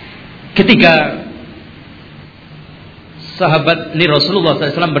 Ketika sahabat ini Rasulullah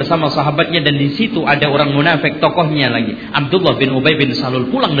SAW bersama sahabatnya, dan di situ ada orang munafik, tokohnya lagi Abdullah bin Ubay bin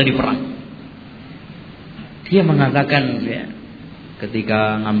Salul, pulang dari perang. Dia mengatakan, ya,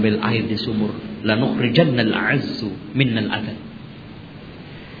 ketika ngambil air di sumur, lanukhrijannal a'azzu minnal adad.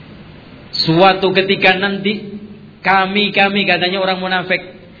 Suatu ketika nanti kami katanya orang munafik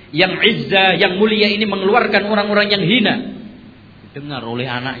yang izzah, yang mulia ini mengeluarkan orang-orang yang hina. Dengar oleh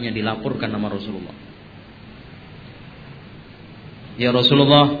anaknya, dilaporkan sama Rasulullah. Ya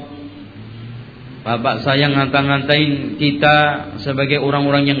Rasulullah, bapak saya ngata-ngatain kita sebagai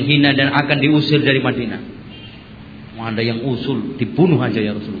orang-orang yang hina dan akan diusir dari Madinah. Mau ada yang usul, dibunuh aja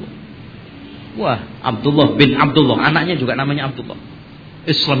ya Rasulullah. Wah, Abdullah bin Abdullah, anaknya juga namanya Abdullah.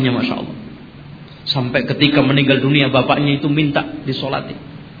 Islamnya Masya Allah. Sampai ketika meninggal dunia, bapaknya itu minta disolati.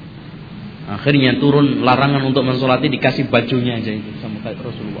 Akhirnya turun larangan untuk mensolati, dikasih bajunya aja itu sama kayak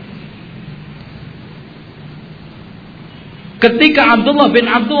Rasulullah. Ketika Abdullah bin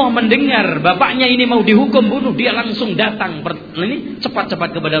Abdullah mendengar bapaknya ini mau dihukum bunuh, dia langsung datang ini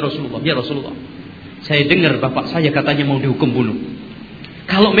cepat-cepat kepada Rasulullah. Ya Rasulullah, saya dengar bapak saya katanya mau dihukum bunuh.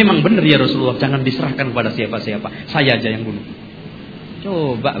 Kalau memang benar ya Rasulullah, jangan diserahkan kepada siapa-siapa, saya aja yang bunuh.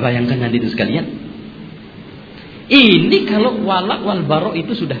 Coba bayangkan nanti itu sekalian. Ini kalau wala wal bara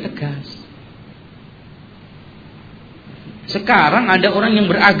itu sudah tegas. Sekarang ada orang yang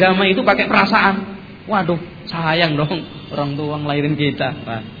beragama itu pakai perasaan. Waduh, sayang dong orang tua ngelahirin kita.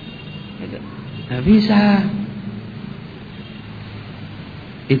 Nah, gitu. Nggak bisa.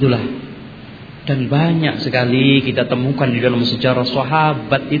 Itulah. Dan banyak sekali kita temukan di dalam sejarah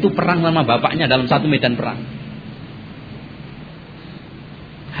sahabat itu perang sama bapaknya dalam satu medan perang.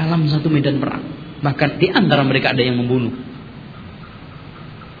 Dalam satu medan perang. Bahkan di antara mereka ada yang membunuh.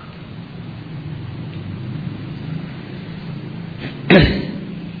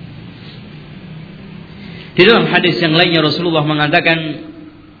 Di dalam hadis yang lainnya Rasulullah mengatakan,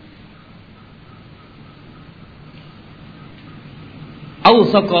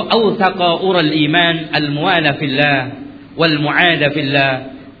 awthaqa ural iman al-mu'ala fillah wal mu'ada fillah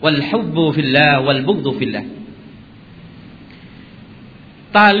wal hubbu fillah wal bughdhu fillah.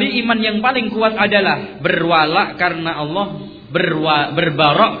 Tali iman yang paling kuat adalah berwala karena Allah,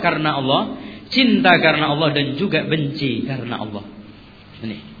 berbarok karena Allah, cinta karena Allah, dan juga benci karena Allah.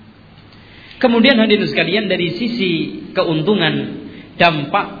 Ini. Kemudian hadirin sekalian, dari sisi keuntungan,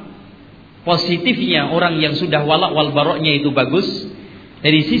 dampak positifnya orang yang sudah wala wal baroknya itu bagus.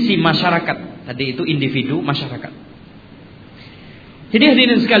 Dari sisi masyarakat, tadi itu individu masyarakat. Jadi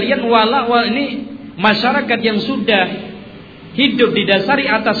hadirin sekalian, wala wal ini masyarakat yang sudah hidup didasari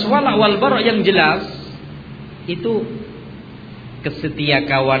atas wala wal bara yang jelas, itu kesetia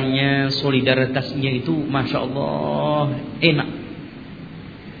kawannya, solidaritasnya itu masya Allah enak.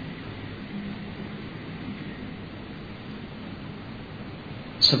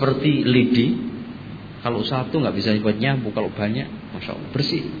 Seperti lidi, kalau satu nggak bisa buat nyamuk, kalau banyak masya Allah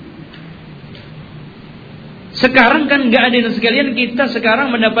bersih. Sekarang kan nggak ada sekalian, kita sekarang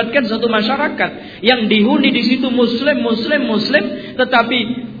mendapatkan satu masyarakat yang dihuni di situ muslim, tetapi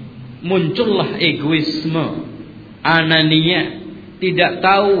muncullah egoisme, anania, tidak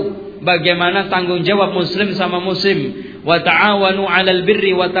tahu bagaimana tanggung jawab muslim sama muslim. Wa ta'awanu 'alal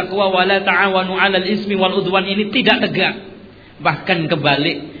birri wa taqwa wa la ta'awanu 'alal ismi wal udwan, ini tidak tegak. Bahkan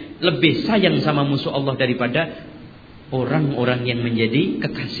kebalik, lebih sayang sama musuh Allah daripada orang-orang yang menjadi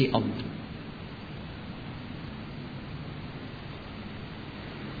kekasih Allah.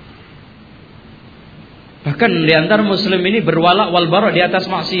 Bahkan di antara muslim ini berwala wal bara di atas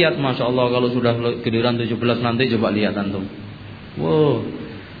maksiat. Masya Allah, kalau sudah giliran 17 nanti coba lihat antum. Wow,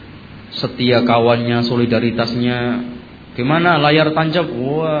 setia kawannya, solidaritasnya. Gimana layar tancap?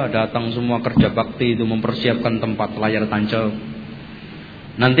 Wah, datang semua kerja bakti itu mempersiapkan tempat layar tancap.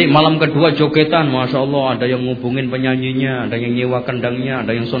 Nanti malam kedua jogetan, masya Allah, ada yang ngubungin penyanyinya, ada yang nyewa kendangnya,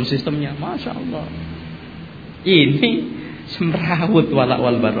 ada yang sound systemnya, masya Allah. Ini semrawut wala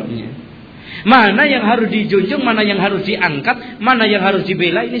wal baroknya. Mana yang harus dijunjung, mana yang harus diangkat, mana yang harus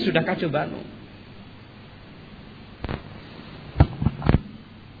dibela, ini sudah kacau balau.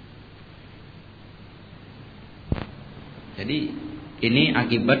 Jadi ini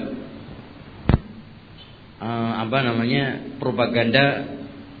akibat propaganda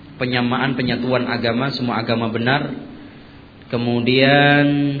penyamaan, penyatuan agama, semua agama benar.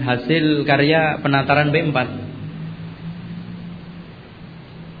 Kemudian hasil karya penataran B4.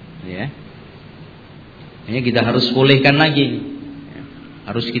 Ya. Ini kita harus pulihkan lagi.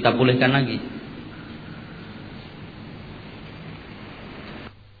 Harus kita pulihkan lagi.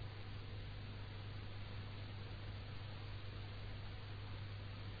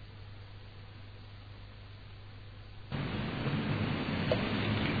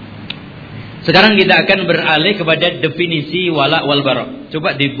 Sekarang kita akan beralih kepada definisi wala wal bara.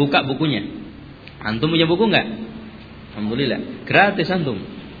 Coba dibuka bukunya. Antum punya buku enggak? Alhamdulillah, gratis antum.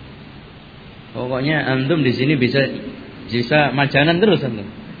 Pokoknya antum di sini bisa majanan terus antum.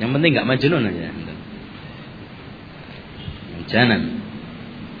 Yang penting enggak majnun aja antum. Majanan.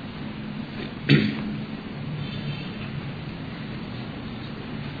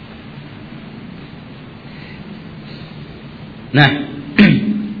 Nah,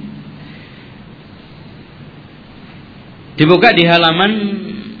 dibuka di halaman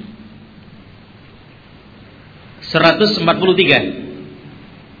 143.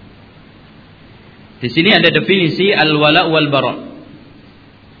 Di sini ada definisi al-wala wal bara.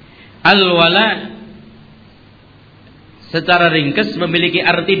 Al-wala secara ringkas memiliki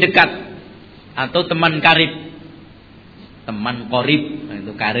arti dekat atau teman karib. Teman qarib. Nah,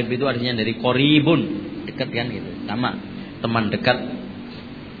 itu karib itu artinya dari qaribun, dekat kan gitu. Sama. teman dekat,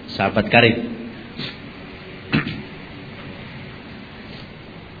 sahabat karib.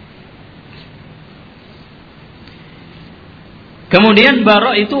 Kemudian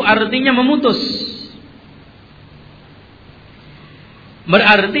bara itu artinya memutus.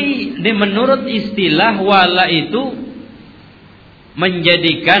 Berarti menurut istilah wala itu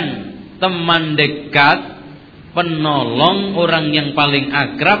menjadikan teman dekat, penolong, orang yang paling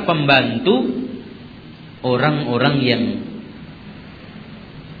akrab, pembantu, orang-orang yang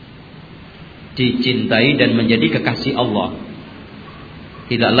dicintai dan menjadi kekasih Allah.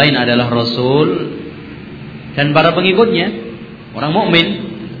 Tidak lain adalah Rasul dan para pengikutnya, orang mukmin.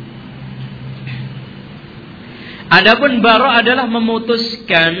 Adapun bara adalah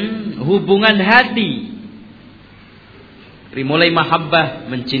memutuskan hubungan hati. Dimulai mahabbah,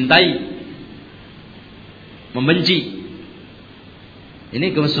 mencintai, membenci.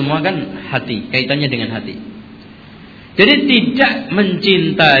 Ini semua kan hati, kaitannya dengan hati. Jadi tidak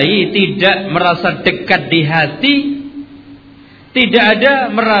mencintai, tidak merasa dekat di hati, tidak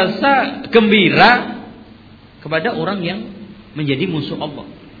ada merasa gembira kepada orang yang menjadi musuh Allah.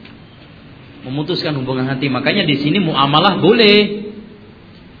 Memutuskan hubungan hati. Makanya di sini muamalah boleh.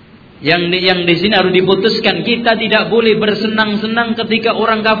 Yang di sini harus diputuskan. Kita tidak boleh bersenang-senang ketika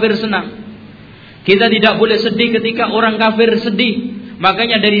orang kafir senang. Kita tidak boleh sedih ketika orang kafir sedih.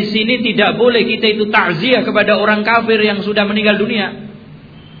 Makanya dari sini tidak boleh kita itu takziah kepada orang kafir yang sudah meninggal dunia.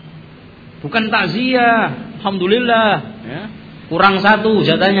 Bukan takziah, alhamdulillah, ya. Kurang satu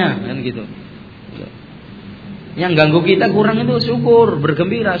jatahnya, kan gitu. Yang ganggu kita kurang itu syukur,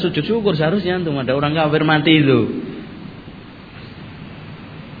 bergembira, sujud syukur seharusnya untuk ada orang kafir mati itu.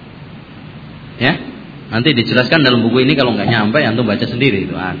 Ya, nanti dijelaskan dalam buku ini, kalau nggak nyampe antum baca sendiri,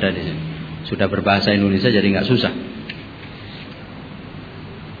 itu ada di sini. Sudah berbahasa Indonesia jadi nggak susah.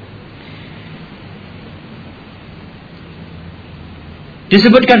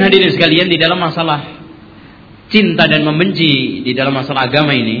 Disebutkan hadirin sekalian di dalam masalah cinta dan membenci, di dalam masalah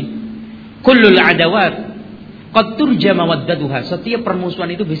agama ini, kullul adawat qad turjama waddaduha. Setiap permusuhan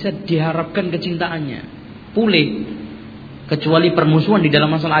itu bisa diharapkan kecintaannya pulih, kecuali permusuhan di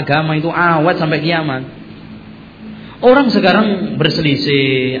dalam masalah agama itu awet sampai kiamat. Orang sekarang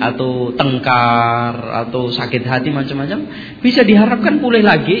berselisih atau tengkar atau sakit hati macam-macam bisa diharapkan pulih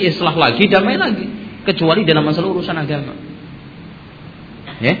lagi, islah lagi, damai lagi, kecuali dalam masalah urusan agama.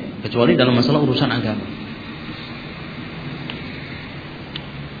 Ya, kecuali dalam masalah urusan agama.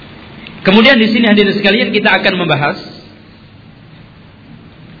 Kemudian di sini hadirin sekalian kita akan membahas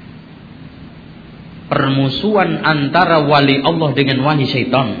permusuhan antara wali Allah dengan wali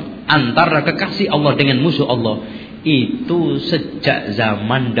syaitan, antara kekasih Allah dengan musuh Allah, itu sejak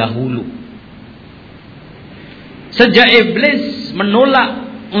zaman dahulu. Sejak iblis menolak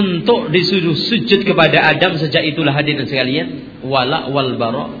untuk disuruh sujud kepada Adam, sejak itulah hadirin sekalian wala wal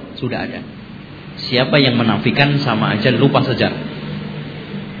bara sudah ada. Siapa yang menafikan sama aja lupa sejarah.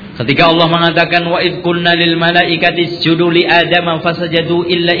 Ketika Allah mengatakan wa id qulna lil malaikati isjudu li Adam fasajadu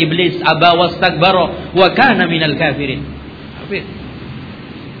illa iblis aba wastakbara wa kana minal kafirin.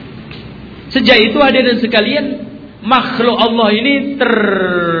 Sejak itu hadirin sekalian, makhluk Allah ini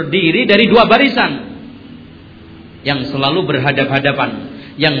terdiri dari dua barisan yang selalu berhadap-hadapan.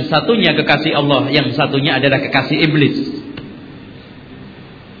 Yang satunya kekasih Allah, yang satunya adalah kekasih iblis.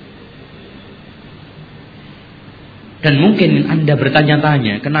 Dan mungkin Anda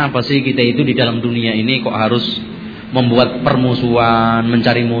bertanya-tanya, kenapa sih kita itu di dalam dunia ini kok harus membuat permusuhan,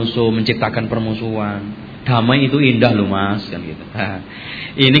 mencari musuh, menciptakan permusuhan? Damai itu indah loh mas, kan gitu.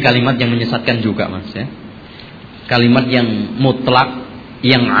 Ini kalimat yang menyesatkan juga mas ya. Kalimat yang mutlak,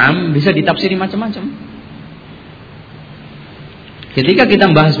 yang am, bisa ditafsiri macam-macam. Ketika kita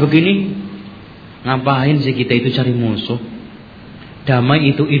bahas begini, ngapain sih kita itu cari musuh?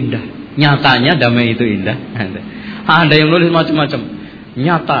 Damai itu indah. Nyatanya damai itu indah. Ada yang nulis macam-macam.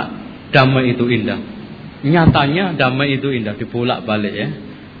 Nyata damai itu indah. Nyatanya damai itu indah, dibolak-balik ya.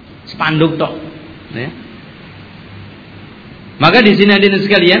 Spanduk tok. Ya. Maka di sini hadirin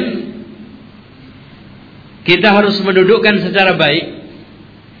sekalian, kita harus mendudukkan secara baik.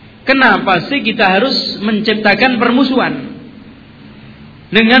 Kenapa sih kita harus menciptakan permusuhan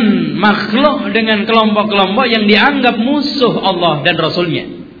dengan makhluk, dengan kelompok-kelompok yang dianggap musuh Allah dan Rasulnya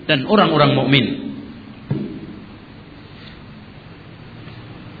dan orang-orang mukmin?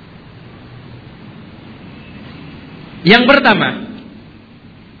 Yang pertama,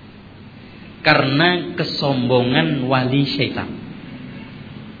 karena kesombongan wali syaitan.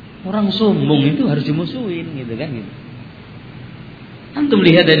 Orang sombong itu harus dimusuhin, gitu kan? Gitu. Antum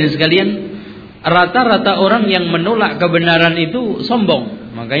lihat dari sekalian, rata-rata orang yang menolak kebenaran itu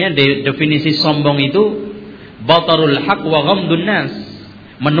sombong. Makanya definisi sombong itu batarul haq wa ghamdun nas,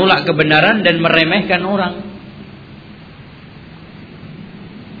 menolak kebenaran dan meremehkan orang.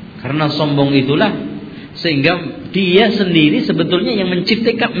 Karena sombong itulah sehingga dia sendiri sebetulnya yang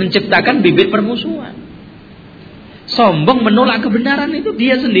menciptakan bibit permusuhan. Sombong menolak kebenaran itu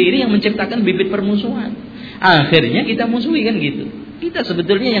dia sendiri yang menciptakan bibit permusuhan. Akhirnya kita musuhi kan gitu. Kita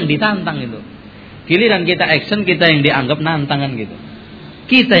sebetulnya yang ditantang itu. Giliran kita action, kita yang dianggap nantangan gitu.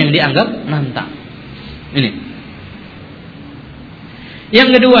 Kita yang dianggap nantang. Ini. Yang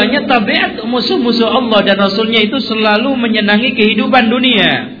keduanya, tabiat musuh-musuh Allah dan Rasulnya itu selalu menyenangi kehidupan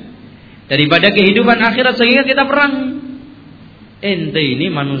dunia daripada kehidupan akhirat, sehingga kita perang. Ente ini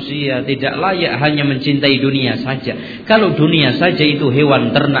manusia tidak layak hanya mencintai dunia saja. Kalau dunia saja itu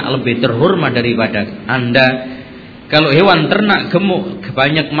hewan ternak lebih terhormat daripada Anda. Kalau hewan ternak gemuk,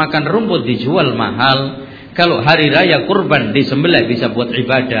 banyak makan rumput dijual mahal. Kalau hari raya kurban disembelih bisa buat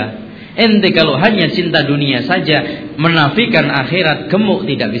ibadah. Ente kalau hanya cinta dunia saja, menafikan akhirat, gemuk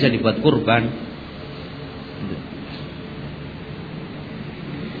tidak bisa dibuat kurban.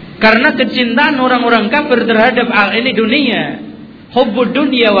 Karena kecintaan orang-orang kafir terhadap ini dunia, hubbud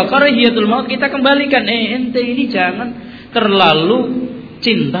dunia wa karahiyatul maut, kita kembalikan, ente ini jangan terlalu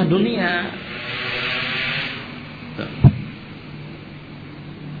cinta dunia.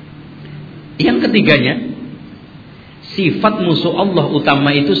 Yang ketiganya, sifat musuh Allah utama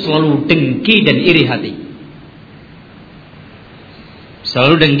itu selalu dengki dan iri hati.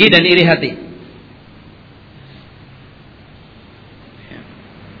 Selalu dengki dan iri hati.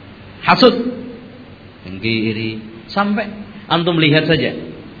 Hasud, dengki, iri, sampai antum lihat saja.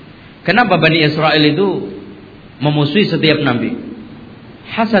 Kenapa Bani Israel itu memusuhi setiap nabi?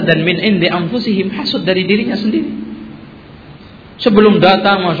 Hasadan min indi anfusihim, hasud dari dirinya sendiri. Sebelum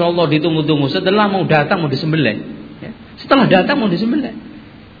datang, masya Allah ditunggu-tunggu. Setelah mau datang mau disembelih. Setelah datang mau disembelih.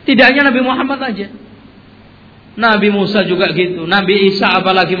 Tidak hanya Nabi Muhammad aja, Nabi Musa juga gitu. Nabi Isa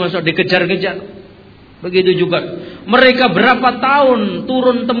apalagi masuk dikejar-kejar. Begitu juga mereka berapa tahun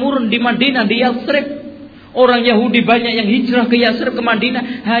turun temurun di Madinah, di Yathrib. Orang Yahudi banyak yang hijrah ke Yathrib, ke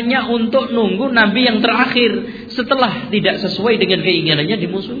Madinah hanya untuk nunggu Nabi yang terakhir. Setelah tidak sesuai dengan keinginannya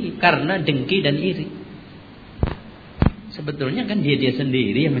dimusuhi karena dengki dan iri. Sebetulnya kan dia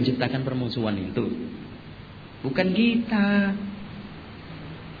sendiri yang menciptakan permusuhan itu, bukan kita.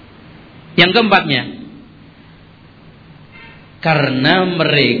 Yang keempatnya, karena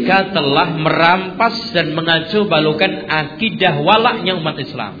mereka telah merampas dan mengacu balukan akidah walaknya umat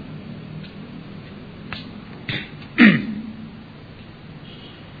Islam.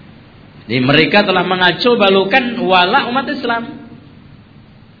 Jadi mereka telah mengacu balukan walak umat Islam.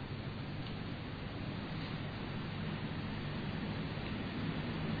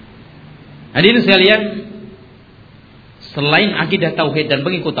 Hadirin sekalian, selain akidah tauhid dan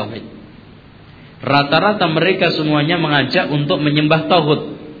pengikut tauhid, rata-rata mereka semuanya mengajak untuk menyembah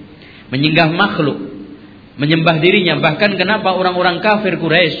tauhid, menyembah makhluk, menyembah dirinya. Bahkan kenapa orang-orang kafir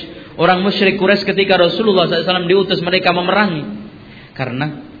Quraisy, orang musyrik Quraisy ketika Rasulullah SAW diutus mereka memerangi?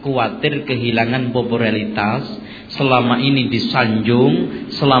 Karena khawatir kehilangan popularitas. Selama ini disanjung,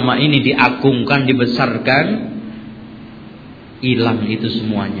 selama ini diagungkan, dibesarkan, hilang itu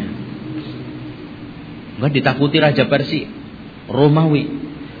semuanya. Enggak, ditakuti Raja Persia, Romawi.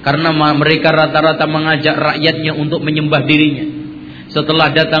 Karena mereka rata-rata mengajak rakyatnya untuk menyembah dirinya. Setelah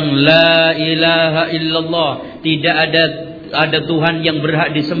datang la ilaha illallah, tidak ada Tuhan yang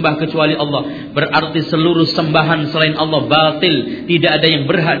berhak disembah kecuali Allah, berarti seluruh sembahan selain Allah batil. Tidak ada yang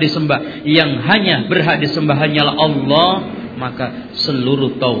berhak disembah. Yang hanya berhak disembah hanyalah Allah. Maka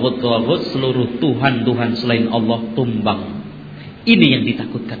seluruh tauhid, seluruh Tuhan selain Allah tumbang. Ini yang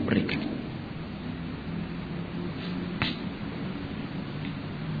ditakutkan mereka.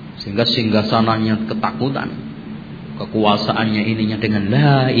 Sehingga singgasananya ketakutan, kekuasaannya ininya dengan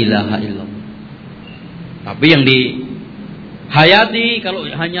la ilaha illallah. Tapi yang dihayati kalau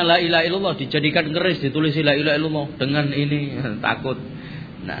hanya la ilaha illallah, dijadikan keris, ditulis la ilaha illallah dengan ini takut.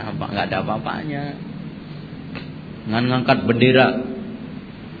 Nah, enggak ada apa-apanya. Ngangkat bendera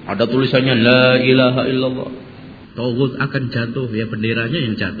ada tulisannya la ilaha illallah, tauhid akan jatuh, ya benderanya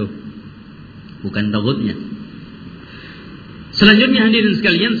yang jatuh, bukan tauhidnya. Selanjutnya hadirin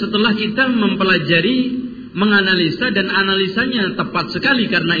sekalian, setelah kita mempelajari, menganalisa dan analisanya tepat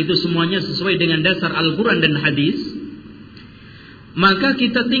sekali karena itu semuanya sesuai dengan dasar Al-Quran dan hadis, maka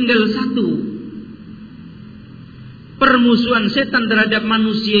kita tinggal satu. Permusuhan setan terhadap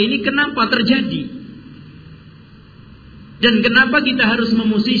manusia ini kenapa terjadi? Dan kenapa kita harus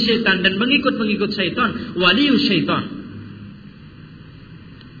memusuhi setan dan mengikut syaitan, walius syaitan?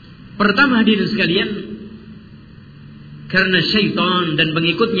 Pertama hadirin sekalian, karena syaitan dan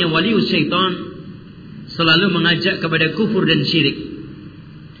pengikutnya walius syaitan selalu mengajak kepada kufur dan syirik,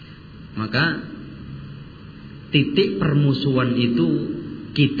 maka titik permusuhan itu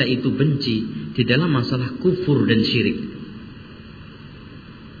kita itu benci di dalam masalah kufur dan syirik.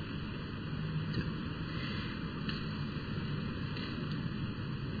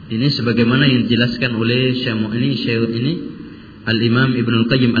 Ini sebagaimana yang dijelaskan oleh Syekh Al-Imam Ibnul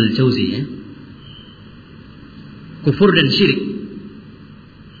Qayyim Al-Jauzi, ya. Kufur dan syirik.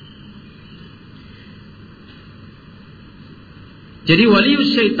 Jadi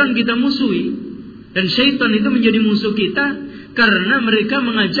walius syaitan kita musuhi, dan syaitan itu menjadi musuh kita karena mereka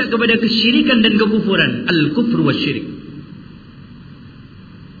mengajak kepada kesyirikan dan kekufuran, al-kufr wa syirik.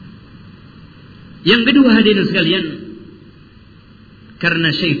 Yang kedua, hadirin sekalian,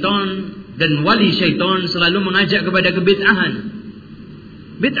 karena syaitan dan wali syaitan selalu mengajak kepada kebid'ahan,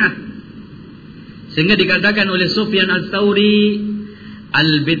 bid'ah, sehingga dikatakan oleh Sufyan Ats-Tsauri,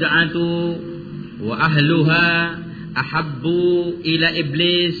 al-bid'atu wa ahluha ahabbu ila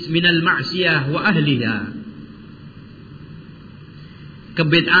iblis minal ma'siyah wa ahliha.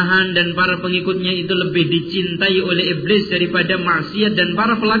 Kebid'ahan dan para pengikutnya itu lebih dicintai oleh iblis daripada maksiat dan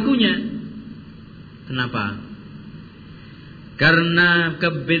para pelakunya. Kenapa? Karena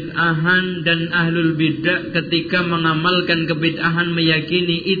kebid'ahan dan ahlul bid'ah ketika mengamalkan kebid'ahan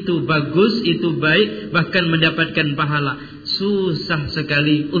meyakini itu bagus, itu baik, bahkan mendapatkan pahala. Susah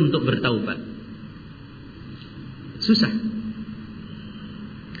sekali untuk bertaubat. Susah.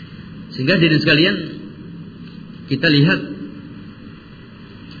 Sehingga hadirin sekalian, kita lihat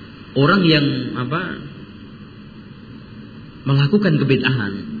orang yang melakukan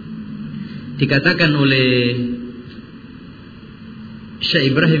kebid'ahan, dikatakan oleh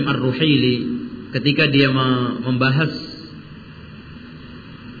Syekh Ibrahim Ar-Ruhaili ketika dia membahas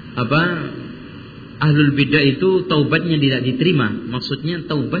ahlul bidah itu taubatnya tidak diterima. Maksudnya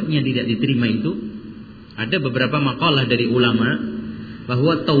taubatnya tidak diterima itu ada beberapa makalah dari ulama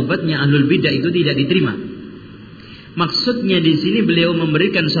bahwa taubatnya ahlul bidah itu tidak diterima. Maksudnya di sini beliau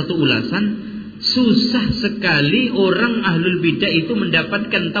memberikan satu ulasan, susah sekali orang ahlul bidah itu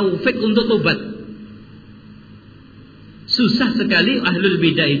mendapatkan taufik untuk taubat. Susah sekali ahlul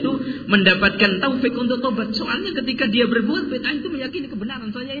bidah itu mendapatkan taufik untuk tobat. Soalnya ketika dia berbuat bid'ah itu meyakini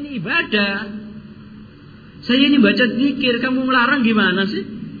kebenaran. Saya ini ibadah, saya ini baca zikir, kamu melarang gimana sih?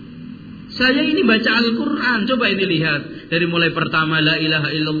 Saya ini baca Al-Quran. Coba ini lihat, dari mulai pertama la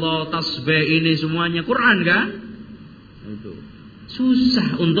ilaha illallah, tasbih, ini semuanya Quran kan? Itu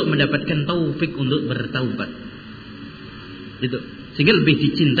susah untuk mendapatkan taufik untuk bertaubat. Itu sehingga lebih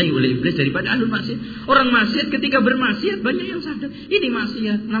dicintai oleh iblis daripada ahlul maksiat. Orang maksiat ketika bermaksiat banyak yang sadar ini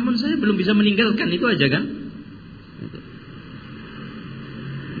maksiat, namun saya belum bisa meninggalkan, itu aja kan. Itu.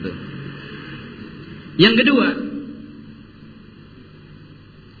 Yang kedua,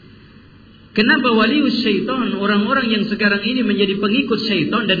 kenapa walius syaitan, orang-orang yang sekarang ini menjadi pengikut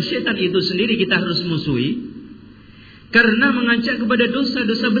syaitan, dan syaitan itu sendiri kita harus musuhi, karena mengajak kepada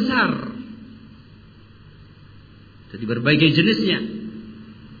dosa-dosa besar. Jadi berbagai jenisnya,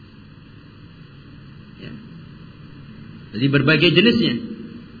 ya. Jadi berbagai jenisnya.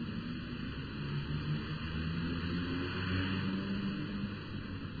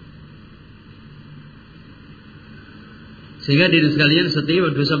 Sehingga diri sekalian,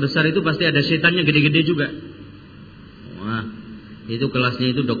 setiap dosa besar itu pasti ada setannya gede-gede juga. Wah, itu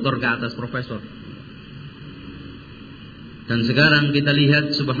kelasnya itu doktor ke atas, profesor. Dan sekarang kita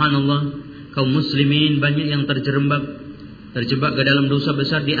lihat, subhanallah, kaum muslimin banyak yang terjebak ke dalam dosa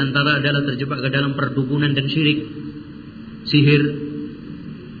besar, di antara adalah terjebak ke dalam perdukunan dan syirik, sihir,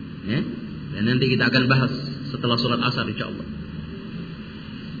 ya. Dan nanti kita akan bahas setelah sholat asar insyaallah.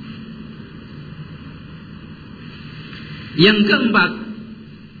 Yang keempat,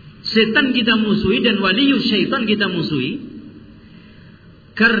 setan kita musuhi dan walius syaitan kita musuhi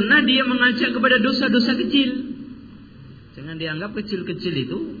karena dia mengajak kepada dosa-dosa kecil. Jangan dianggap kecil-kecil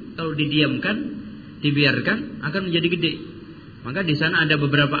itu kalau didiamkan, dibiarkan akan menjadi gede. Maka di sana ada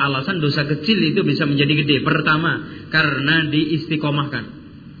beberapa alasan dosa kecil itu bisa menjadi gede. Pertama, karena diistiqomahkan.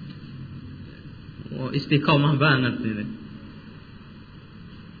 Oh, istiqomah banget ini.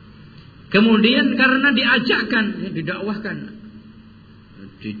 Kemudian karena diajakkan, didakwahkan.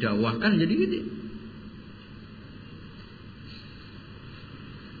 Didakwahkan jadi gede.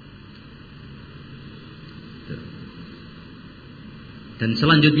 Dan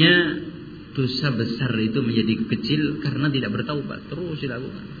selanjutnya, dosa besar itu menjadi kecil karena tidak bertaubat. Terus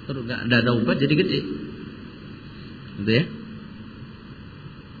dilakukan, terus tidak ada taubat jadi gede. Gitu ya.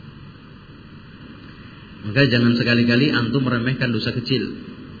 Maka jangan sekali-kali antum meremehkan dosa kecil.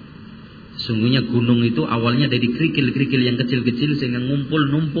 Sesungguhnya gunung itu awalnya dari kerikil-kerikil yang kecil-kecil sehingga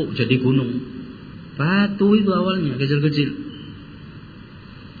ngumpul numpuk jadi gunung. Batu itu awalnya kecil-kecil.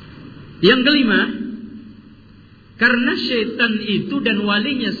 Yang kelima, karena syaitan itu dan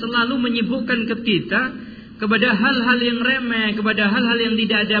walinya selalu menyibukkan kita kepada hal-hal yang remeh, kepada hal-hal yang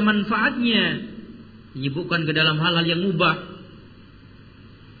tidak ada manfaatnya. Menyibukkan ke dalam hal-hal yang mubah.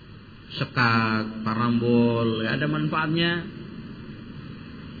 Sekak, parambol, ada manfaatnya.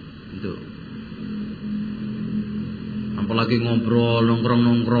 Itu. Apalagi ngobrol,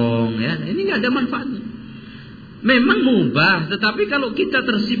 nongkrong-nongkrong, ya, ini nggak ada manfaatnya. Memang mubah, tetapi kalau kita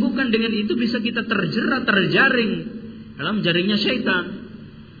tersibukkan dengan itu bisa kita terjerat, terjaring dalam jaringnya syaitan.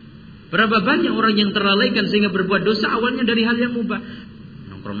 Berapa banyak orang yang terlalaikan sehingga berbuat dosa awalnya dari hal yang mubah.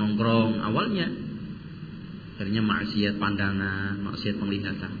 Nongkrong-nongkrong awalnya, akhirnya maksiat pandangan, maksiat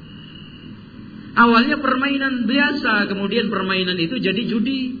penglihatan. Awalnya permainan biasa, kemudian permainan itu jadi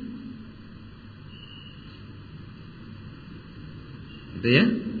judi. Gitu ya,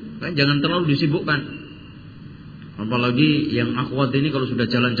 kan jangan terlalu disibukkan. Apalagi yang akhwat ini kalau sudah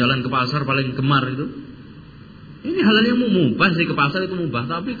jalan-jalan ke pasar paling gemar itu. Ini hal-hal yang mubah sih, ke pasar itu mubah,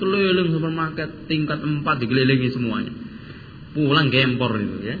 tapi keliling supermarket tingkat 4 dikelilingi semuanya. Pulang gempor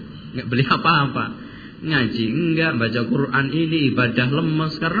itu ya, nggak beli apa-apa. Ngaji enggak, baca Quran ini ibadah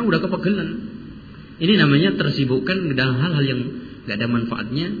lemes karena udah kepegelan. Ini namanya tersibukkan dalam hal-hal yang nggak ada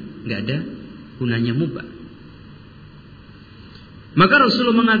manfaatnya, nggak ada gunanya, mubah. Maka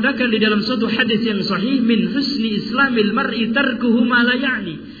Rasulullah mengatakan di dalam suatu hadis yang sahih, min husni islamil mar'i tarkuhu ma la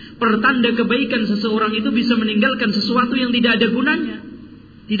ya'ni. Pertanda kebaikan seseorang itu bisa meninggalkan sesuatu yang tidak ada gunanya,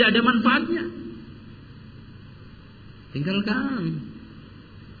 tidak ada manfaatnya. Tinggalkan.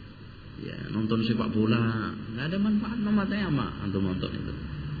 Ya, nonton sepak bola, nggak ada manfaat, manfaatnya apa antum nonton itu.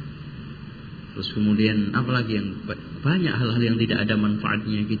 Terus kemudian apalagi yang banyak hal-hal yang tidak ada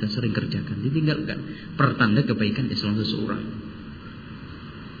manfaatnya kita sering kerjakan, ditinggalkan. Pertanda kebaikan Islam seseorang.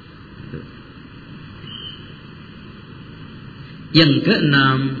 Yang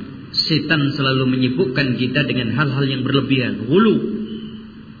keenam, setan selalu menyibukkan kita dengan hal-hal yang berlebihan, ghulu.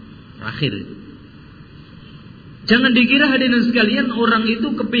 Terakhir, jangan dikira hadirin sekalian orang itu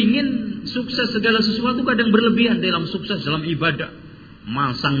kepingin sukses segala sesuatu kadang berlebihan dalam sukses dalam ibadah.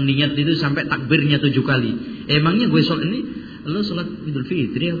 Masang niat itu sampai takbirnya 7 kali. Emangnya gue sholat ini, lo sholat Idul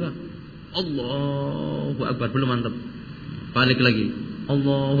Fitri apa? Allahu Akbar, belum mantap. Balik lagi,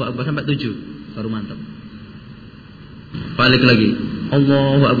 Allahu Akbar sampai 7 baru mantap. Balik lagi,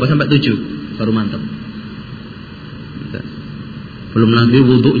 Allahu Akbar sampai 7 baru mantap. Belum lagi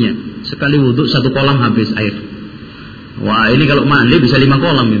wuduknya, sekali wuduk 1 kolam habis air. Wah, ini kalau mandi bisa 5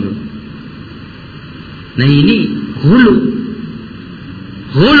 kolam itu. Nah ini hulu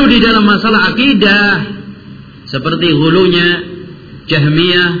di dalam masalah akidah, seperti hulunya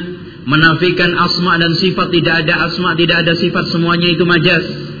Jahmiyah menafikan asma dan sifat. Tidak ada asma, tidak ada sifat, semuanya itu majas,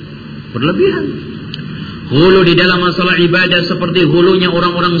 berlebihan. Hulu di dalam masalah ibadah seperti hulunya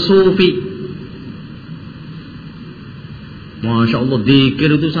orang-orang sufi. Masya Allah,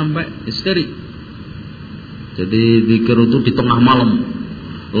 zikir itu sampai histeri. Jadi zikir itu di tengah malam,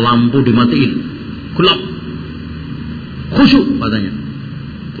 lampu dimatiin, gelap, khusyuk katanya.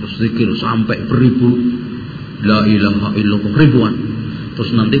 Terus zikir sampai beribu, la ilaha illallah, ribuan.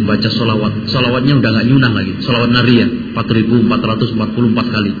 Terus nanti baca salawat, salawatnya udah gak nyunah lagi, salawat nariyah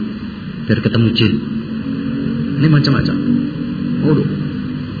 4444 kali biar ketemu jin. Ini macam-macam. Hulu.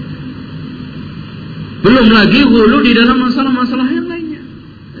 Belum lagi hulu di dalam masalah-masalah yang lainnya.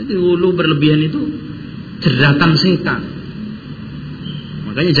 Jadi hulu berlebihan itu jeratan setan.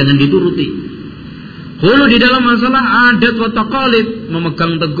 Makanya jangan dituruti. Hulu di dalam masalah adat wa taqalid,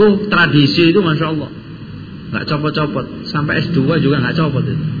 memegang teguh tradisi itu Masya Allah, gak copot-copot. Sampai S2 juga gak copot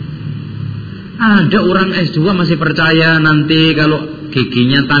itu. Ada orang S2 masih percaya nanti kalau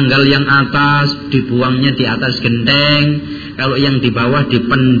giginya tanggal yang atas dibuangnya di atas genteng, kalau yang di bawah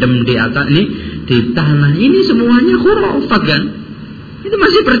dipendem di atas ini di tanah. Ini semuanya khurafat kan? Itu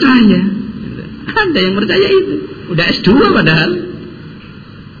masih percaya. Ada yang percaya itu. Udah S2 padahal.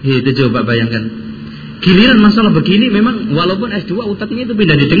 Itu coba bayangkan. Giliran masalah begini memang walaupun S2 otaknya itu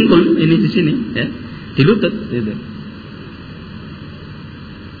pindah di dengkul, ini di sini ya, di lutut gitu.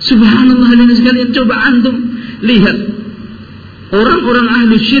 Subhanallah, hadirin sekalian, coba antum lihat orang-orang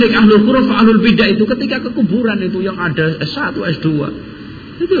ahlu syirik, ahlu khurafah, ahlu bidah itu ketika ke kuburan itu yang ada S1, S2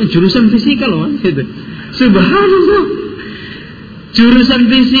 itu jurusan fisika loh gitu. Subhanallah, jurusan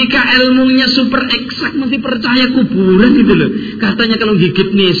fisika ilmunya super eksak, masih percaya kuburan itu loh. Katanya kalau gigit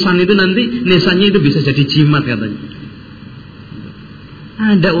nisan itu nanti nisannya itu bisa jadi jimat katanya.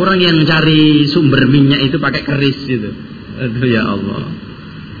 Ada orang yang cari sumber minyak itu pakai keris gitu. Aduh ya Allah,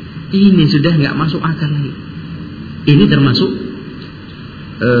 ini sudah nggak masuk akal lagi. Ini termasuk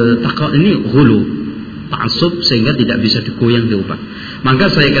takwa, ini hulu. ta'assub sehingga tidak bisa digoyang diubah.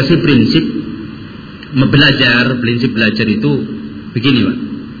 Maka saya kasih prinsip belajar itu begini, Pak.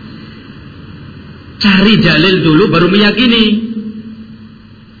 Cari dalil dulu baru meyakini.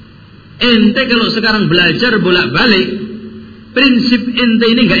 Ente kalau sekarang belajar bolak-balik, prinsip ente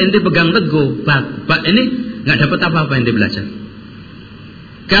ini enggak ente pegang teguh, bak ini enggak dapat apa-apa ente belajar.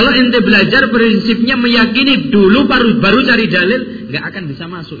 Kalau ente belajar prinsipnya meyakini dulu baru cari dalil, enggak akan bisa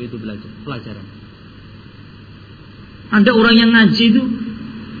masuk itu pelajaran. Ada orang yang ngaji itu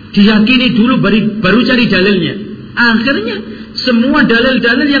diyakini dulu baru cari dalilnya. Akhirnya semua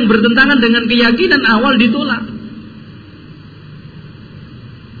dalil-dalil yang bertentangan dengan keyakinan awal ditolak.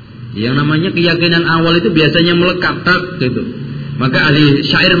 Yang namanya keyakinan awal itu biasanya melekat gitu. Maka ahli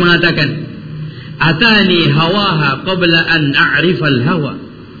syair mengatakan, atani hawaha qabla an a'rifal hawa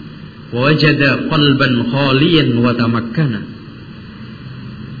wajada qalban khaliyan wa tamakkana.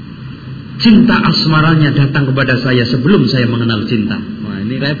 Cinta asmaranya datang kepada saya sebelum saya mengenal cinta. Wah,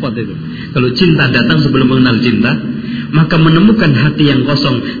 ini repot itu. Kalau cinta datang sebelum mengenal cinta, maka menemukan hati yang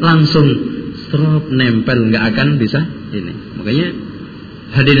kosong langsung nempel, nggak akan bisa ini. Makanya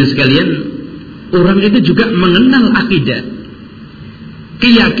hadirin sekalian, orang itu juga mengenal akidah.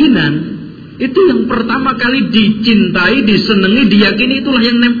 Keyakinan itu yang pertama kali dicintai, disenangi, diyakini, itulah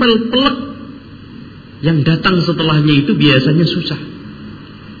yang nempel pelek. Yang datang setelahnya itu biasanya susah.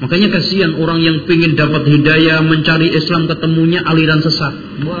 Makanya kasihan orang yang ingin dapat hidayah, mencari Islam, ketemunya aliran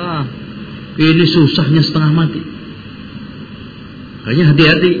sesat. Wah, ini susahnya setengah mati. Makanya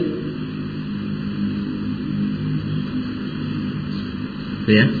hati-hati.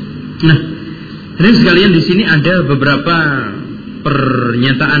 Ya. Nah, ini sekalian di sini ada beberapa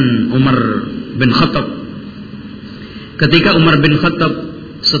pernyataan Umar bin Khattab. Ketika Umar bin Khattab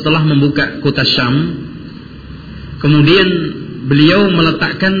setelah membuka kota Syam, kemudian beliau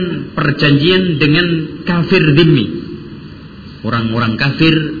meletakkan perjanjian dengan kafir dhimmi. Orang-orang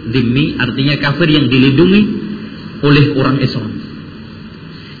kafir dhimmi artinya kafir yang dilindungi oleh orang Islam.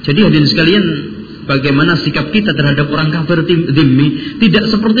 Jadi hadirin sekalian, bagaimana sikap kita terhadap orang kafir dhimmi tidak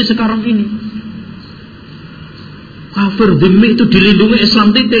seperti sekarang ini. Kafir dhimmi itu dilindungi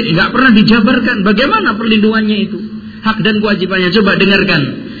Islam titik, enggak pernah dijabarkan. Bagaimana perlindungannya itu? Hak dan kewajibannya, coba dengarkan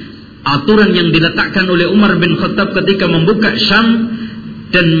aturan yang diletakkan oleh Umar bin Khattab ketika membuka Syam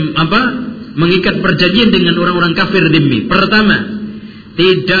dan mengikat perjanjian dengan orang-orang kafir dhimmi. Pertama,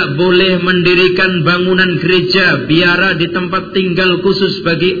 tidak boleh mendirikan bangunan gereja biara di tempat tinggal khusus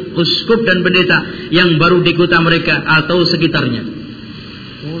bagi uskup dan pendeta yang baru di kota mereka atau sekitarnya.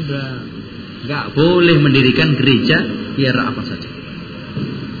 Udah, nggak boleh mendirikan gereja biara apa saja.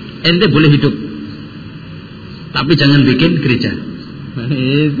 Ente boleh hidup, tapi jangan bikin gereja.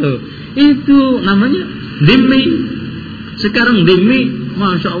 Itu namanya dhimmi. Sekarang dhimmi,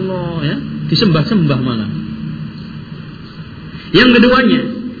 masya Allah ya, disembah-sembah malah. Yang keduanya,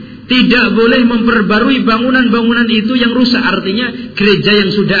 tidak boleh memperbarui bangunan-bangunan itu yang rusak. Artinya gereja yang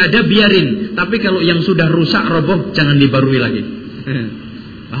sudah ada biarin, tapi kalau yang sudah rusak roboh jangan dibarui lagi.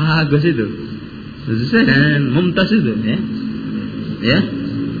 Bagus itu, mumtaz itu ya. Ya.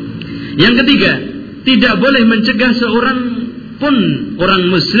 Yang ketiga, tidak boleh mencegah seorang pun orang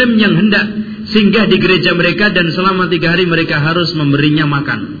Muslim yang hendak singgah di gereja mereka dan selama 3 hari mereka harus memberinya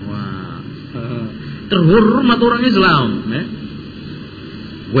makan. Wah, terhormat orang Islam. Ya.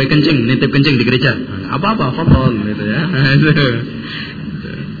 Gue kencing, nitip kencing di gereja, apa-apa, fadhol gitu ya.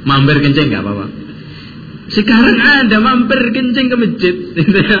 Mampir kencing nggak apa-apa. Sekarang ada mampir kencing ke masjid,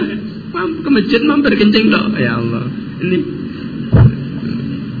 gitu ya. Ke masjid mampir kencing dong, ya Allah. Ini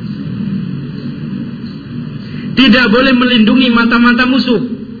tidak boleh melindungi mata-mata musuh.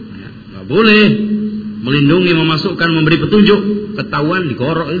 Nggak boleh melindungi, memasukkan, memberi petunjuk. Ketahuan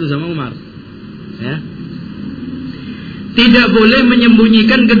digorok itu sama Umar. Ya. Tidak boleh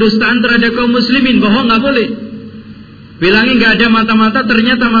menyembunyikan kedustaan terhadap kaum muslimin, bohong nggak boleh. Bilangi nggak ada mata-mata,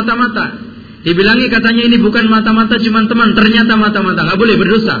 ternyata mata-mata. Dibilangi katanya ini bukan mata-mata, cuma teman, ternyata mata-mata. Nggak boleh,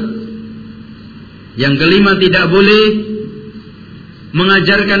 berdosa. Yang kelima, tidak boleh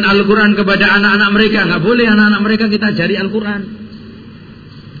mengajarkan Al-Quran kepada anak-anak mereka. Nggak boleh anak-anak mereka kita ajari Al-Quran.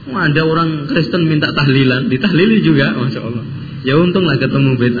 Ada orang Kristen minta tahlilan, ditahlili juga, masya Allah. Ya untunglah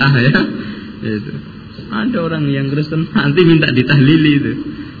ketemu bid'ah ya. Itu. Ada orang yang Kristen nanti minta ditahlili itu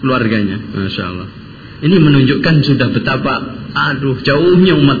keluarganya, masya Allah. Ini menunjukkan sudah betapa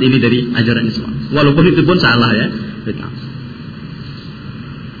jauhnya umat ini dari ajaran Islam. Walaupun itu pun salah ya.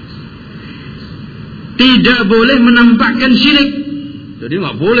 Tidak boleh menampakkan syirik. Jadi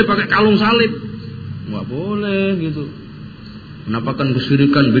nggak boleh pakai kalung salib, nggak boleh gitu. Menampakkan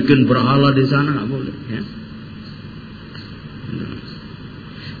kesyirikan, bikin berhala di sana nggak boleh. Ya.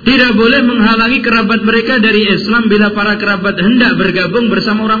 Tidak boleh menghalangi kerabat mereka dari Islam bila para kerabat hendak bergabung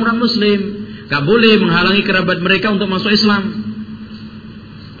bersama orang-orang Muslim. Gak boleh menghalangi kerabat mereka untuk masuk Islam.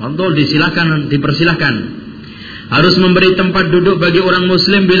 Betul, dipersilahkan. Harus memberi tempat duduk bagi orang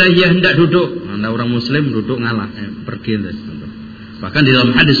Muslim bila ia hendak duduk. Anda orang Muslim duduk ngalah, pergi. Bahkan di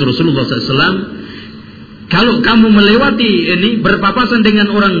dalam hadis Rasulullah SAW, kalau kamu melewati ini berpapasan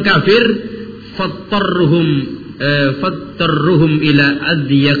dengan orang kafir, fattarruhum ila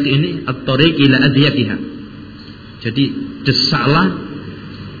adiyaq ini at-tariq ila adiyaqiha. Jadi desaklah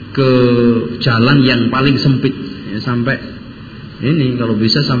ke jalan yang paling sempit ya, sampai ini kalau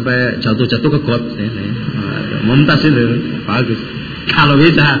bisa sampai jatuh-jatuh ke got ini. Mumtaz itu bagus. Kalau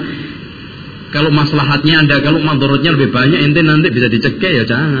bisa, kalau maslahatnya ada, kalau madharatnya lebih banyak, ente nanti bisa dicegah ya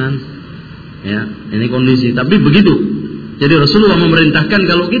jangan. Ya, ini kondisi. Tapi begitu. Jadi Rasulullah memerintahkan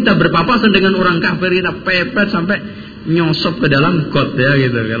kalau kita berpapasan dengan orang kafir, kita pepet sampai nyosop ke dalam got ya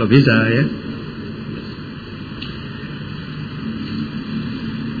gitu kalau bisa ya.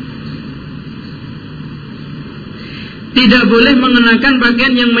 Tidak boleh mengenakan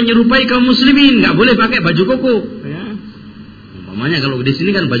pakaian yang menyerupai kaum muslimin, nggak boleh pakai baju koko. Ya. Umpamanya kalau di sini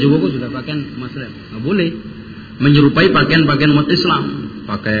kan baju koko sudah pakaian muslim, nggak boleh menyerupai pakaian-pakaian umat Islam,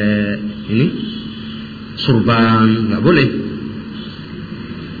 pakai ini surban, nggak boleh.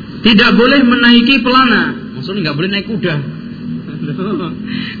 Tidak boleh menaiki pelana, maksudnya nggak boleh naik kuda.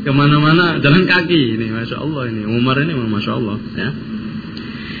 Kemana-mana jalan kaki ini, masya Allah ini Umar ini, masya Allah. Ya.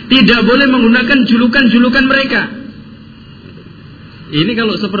 Tidak boleh menggunakan julukan-julukan mereka. Ini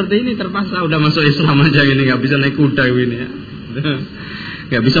kalau seperti ini terpaksa udah masuk Islam aja ini, nggak bisa naik kuda ini ya.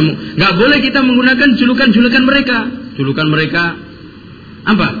 Nggak boleh kita menggunakan julukan-julukan mereka. Julukan mereka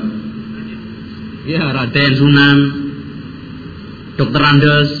apa? Ya, Raden, Sunan, Dokter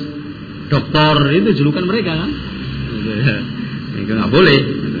Andes, Doktor, itu julukan mereka kan? Itu nggak boleh.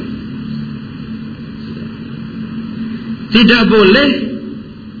 Tidak boleh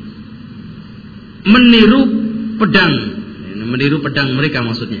meniru pedang mereka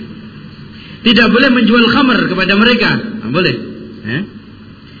maksudnya. Tidak boleh menjual khamar kepada mereka, nggak boleh.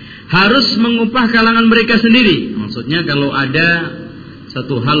 Harus mengupah kalangan mereka sendiri. Maksudnya kalau ada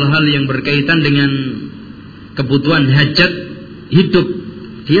satu hal-hal yang berkaitan dengan kebutuhan hajat hidup,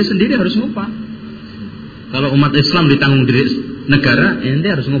 dia sendiri harus ngupah. Kalau umat Islam ditanggung dari negara, ente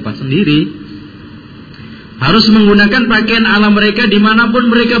harus ngupah sendiri. Harus menggunakan pakaian ala mereka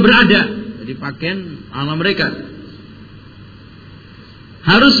dimanapun mereka berada. Jadi pakaian ala mereka.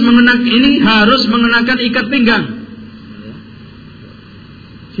 Harus mengenakan ikat pinggang.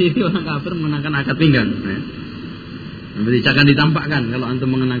 Jadi orang kafir mengenakan ikat pinggang. Nanti akan ditampakkan kalau antum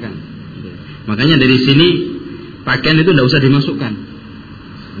mengenakan. Makanya dari sini pakaian itu tidak usah dimasukkan.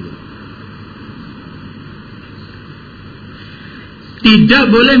 Tidak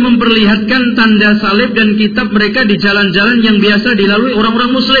boleh memperlihatkan tanda salib dan kitab mereka di jalan-jalan yang biasa dilalui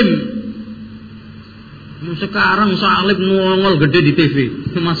orang-orang Muslim. Sekarang salib nongol gede di TV,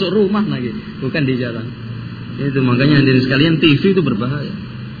 masuk rumah lagi, bukan di jalan. Itu makanya hadirin sekalian, TV itu berbahaya.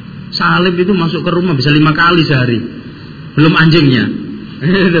 Salib itu masuk ke rumah bisa 5 kali sehari. Belum anjingnya,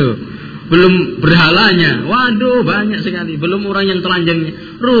 itu belum berhalanya, waduh banyak sekali. Belum orang yang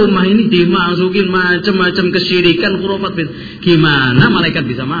telanjangnya. Rumah ini dimasukin macam-macam kesyirikan, khurafat. Gimana malaikat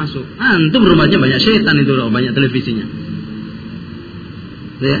bisa masuk? Antum rumahnya banyak setan itu, banyak televisinya.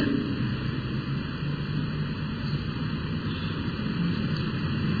 Ya.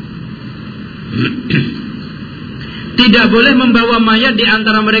 Tidak boleh membawa mayat di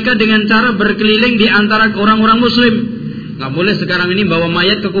antara mereka dengan cara berkeliling di antara orang-orang Muslim. Nggak boleh sekarang ini bawa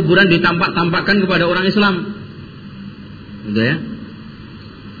mayat ke kuburan ditampak-tampakkan kepada orang Islam. Gitu ya.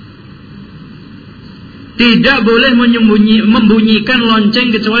 Tidak boleh membunyikan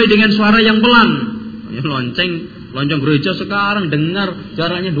lonceng kecuali dengan suara yang pelan. Lonceng gereja sekarang dengar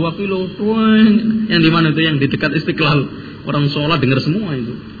jaraknya 2 kilo. Yang di mana itu? Yang di dekat Istiqlal. Orang sholat dengar semua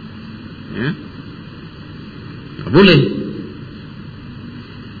itu. Ya. Nggak boleh.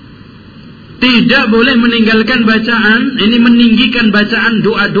 Tidak boleh meninggalkan bacaan, ini meninggikan bacaan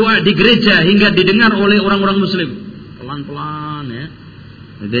doa-doa di gereja hingga didengar oleh orang-orang Muslim. Pelan-pelan ya.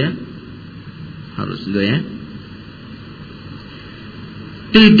 Gitu ya. Harus gitu ya.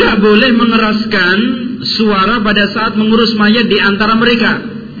 Tidak boleh mengeraskan suara pada saat mengurus mayat di antara mereka.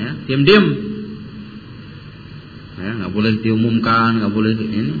 Ya, diam-diam. Ya, nggak boleh diumumkan, nggak boleh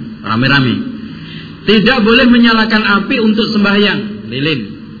ini rame-rame. Tidak boleh menyalakan api untuk sembahyang, lilin.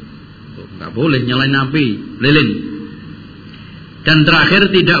 Nggak boleh nyalain api, lilin. Dan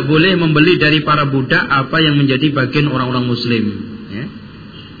terakhir tidak boleh membeli dari para budak apa yang menjadi bagian orang-orang Muslim. Ya.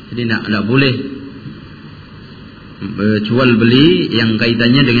 Jadi nggak boleh jual beli yang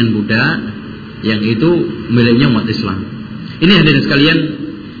kaitannya dengan budak, yang itu miliknya umat Islam. Ini hadirin sekalian,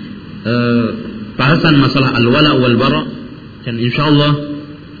 bahasan masalah al-wala wal bara, dan insyaallah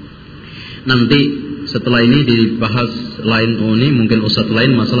nanti setelah ini dibahas lain, ini mungkin ustaz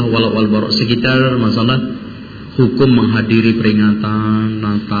lain, masalah wala wal bara sekitar masalah hukum menghadiri peringatan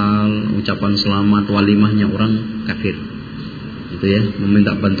Natal, ucapan selamat, walimahnya orang kafir. Itu ya,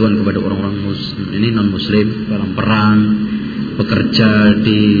 meminta bantuan kepada orang-orang ini non muslim dalam perang, bekerja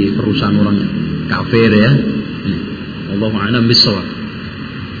di perusahaan orang kafir ya. Wallahu a'lam bishawab.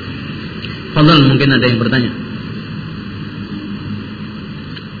 Fadhal, mungkin ada yang bertanya.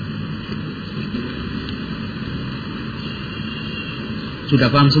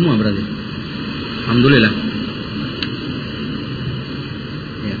 Sudah paham semua berarti? Alhamdulillah.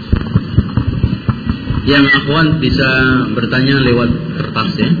 Ya. Yang akhwan bisa bertanya lewat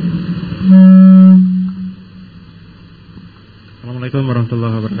kertas ya. Assalamualaikum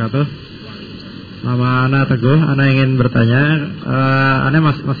warahmatullahi wabarakatuh. Nama Ana Teguh, Ana ingin bertanya, Ana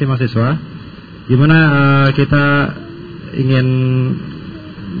masih mahasiswa. Gimana kita ingin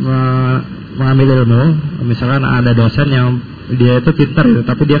mengambil ilmu, misalkan ada dosen yang dia itu pintar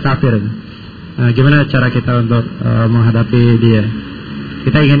tapi dia kafir. Gimana cara kita untuk menghadapi dia?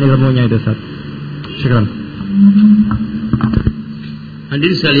 Kita ingin ilmunya itu, Ustaz. Syukran.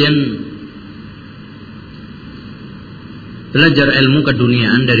 Hadirin sekalian, belajar ilmu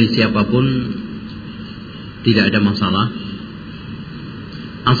keduniaan dari siapapun tidak ada masalah,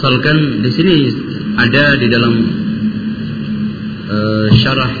 asalkan di sini ada di dalam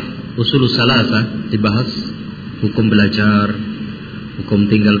syarah usul salasah dibahas hukum belajar, hukum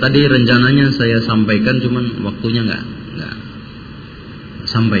tinggal. Tadi rencananya saya sampaikan, cuman waktunya nggak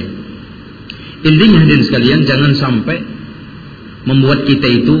sampai. Intinya hadirin sekalian, jangan sampai membuat kita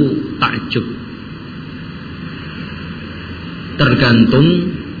itu takjub, tergantung,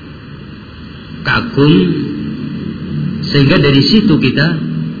 kagum, sehingga dari situ kita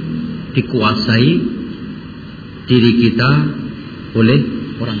dikuasai diri kita oleh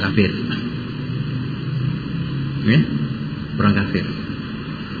orang kafir. Ya, orang kafir.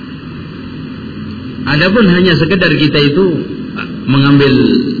 Adapun hanya sekedar kita itu mengambil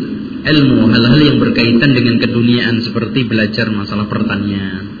ilmu hal-hal yang berkaitan dengan keduniaan seperti belajar masalah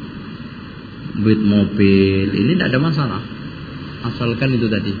pertanian, buat mobil, ini tidak ada masalah, asalkan itu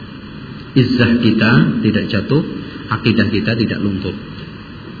tadi izzah kita tidak jatuh, akidah kita tidak luntur.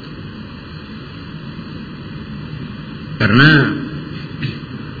 Karena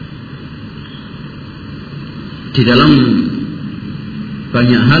di dalam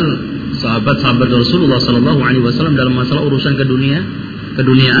banyak hal sahabat-sahabat Rasulullah SAW dalam masalah urusan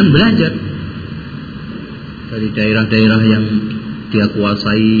keduniaan belajar dari daerah-daerah yang dia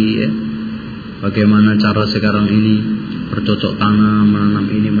kuasai ya. Bagaimana cara sekarang ini bercocok tanam, menanam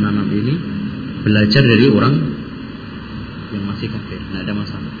ini, belajar dari orang yang masih kafir, tidak ada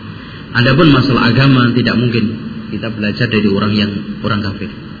masalah. Adapun masalah agama tidak mungkin kita belajar dari orang kafir,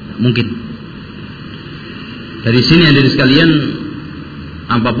 tidak mungkin. Dari sini hadirin sekalian,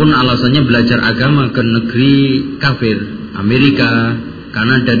 apapun alasannya belajar agama ke negeri kafir, Amerika,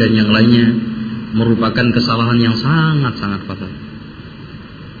 Kanada dan yang lainnya, merupakan kesalahan yang sangat-sangat fatal.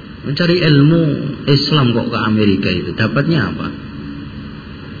 Mencari ilmu Islam kok ke Amerika itu dapatnya apa?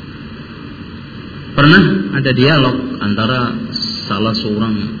 Pernah ada dialog antara salah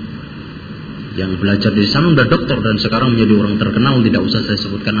seorang yang belajar di sana, udah doktor dan sekarang menjadi orang terkenal, tidak usah saya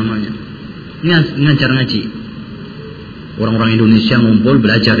sebutkan namanya. Ini ngajar ngaji. Orang-orang Indonesia ngumpul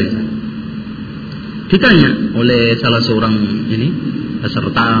belajar itu. Ditanya oleh salah seorang ini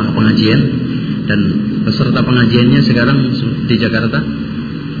peserta pengajian, dan peserta pengajiannya sekarang di Jakarta,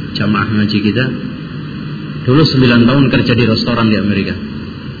 jamaah ngaji kita, dulu 9 tahun kerja di restoran di Amerika.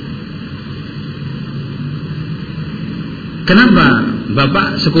 Kenapa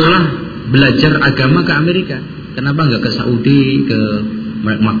Bapak sekolah belajar agama ke Amerika? Kenapa nggak ke Saudi, ke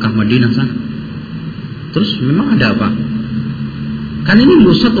Makkah, Madinah sana? Terus memang ada apa? Kan ini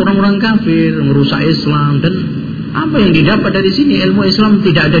merusak orang-orang kafir, merusak Islam, dan apa yang didapat dari sini? Ilmu Islam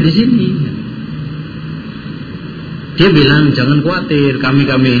tidak ada di sini. Dia bilang jangan khawatir, kami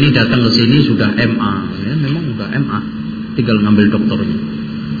ini datang ke sini sudah MA, ya, memang sudah MA, tinggal ngambil doktornya.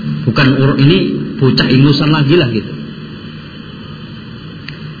 Bukan ini bocah ingusan lagi lah gitu.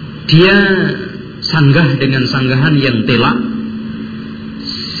 Dia sanggah dengan sanggahan yang telak.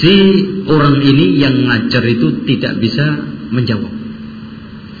 Si orang ini yang ngajar itu tidak bisa menjawab.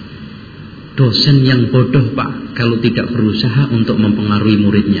 Dosen yang bodoh Pak, kalau tidak berusaha untuk mempengaruhi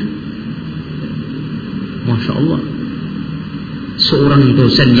muridnya. Masya Allah. Seorang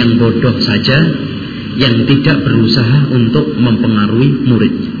dosen yang bodoh saja yang tidak berusaha untuk mempengaruhi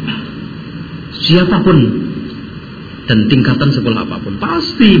muridnya. Siapapun dan tingkatan sekolah apapun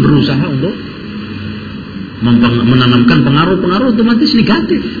pasti berusaha untuk menanamkan pengaruh-pengaruh otomatis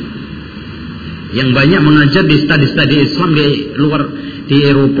negatif. Yang banyak mengajar di studi-studi Islam di luar, di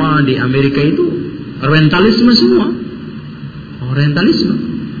Eropa, di Amerika itu orientalisme semua. Orientalisme.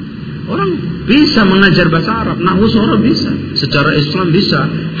 Orang bisa mengajar bahasa Arab, nahwu sorof bisa, secara Islam bisa,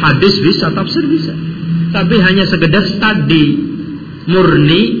 hadis bisa, tafsir bisa. Tapi hanya sekedar studi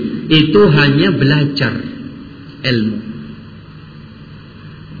murni, itu hanya belajar ilmu.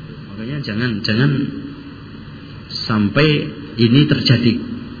 Makanya jangan sampai ini terjadi.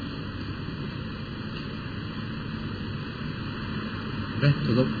 Oke,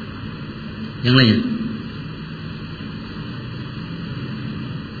 cukup. Yang lainnya?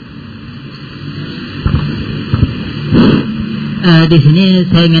 Di sini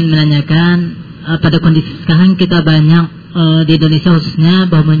saya ingin menanyakan, pada kondisi sekarang kita banyak di Indonesia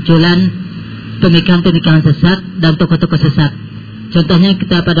khususnya bahwa munculan pemikiran-pemikiran sesat dan tokoh-tokoh sesat. Contohnya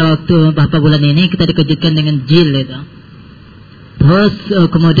kita pada waktu beberapa bulan ini kita dikejutkan dengan jil itu. Terus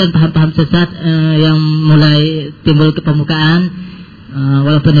kemudian paham-paham sesat yang mulai timbul ke permukaan,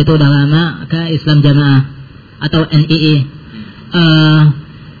 walaupun itu udah lama, ke Islam Jamaah atau NII.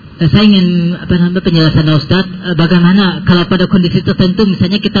 Saya ingin penjelasan Ustaz, bagaimana kalau pada kondisi tertentu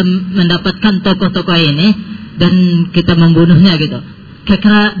misalnya kita mendapatkan tokoh-tokoh ini dan kita membunuhnya gitu.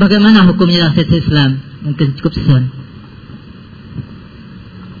 Kira-kira bagaimana hukumnya dalam sisi Islam? Mungkin cukup sekian.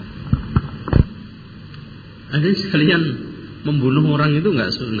 Ada sekalian membunuh orang itu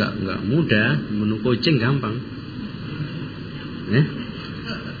nggak mudah, membunuh kucing gampang. Ya.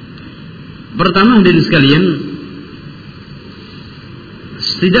 Pertama hadirin sekalian,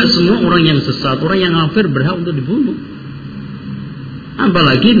 tidak semua orang yang sesat, orang yang kafir berhak untuk dibunuh.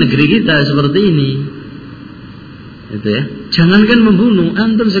 Apalagi negeri kita seperti ini. Itu ya. Jangankan membunuh,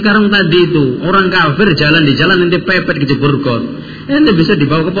 antum sekarang tadi itu orang kafir jalan di jalan ente pepet kejebur got. Ente bisa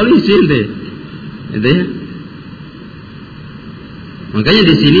dibawa ke polisi ente. Itu ya. Makanya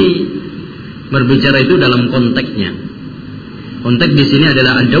di sini berbicara itu dalam konteksnya. Konteks di sini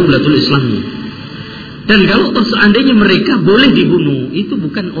adalah ad-daulatul Islamiyah. Dan kalau seandainya mereka boleh dibunuh, itu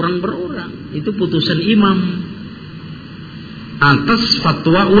bukan orang per orang, itu putusan imam atas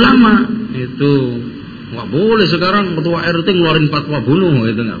fatwa ulama. Itu nggak boleh sekarang ketua RT ngeluarin fatwa bunuh,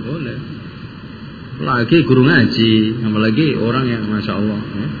 itu nggak boleh. Lagi guru ngaji, apalagi orang yang masya Allah.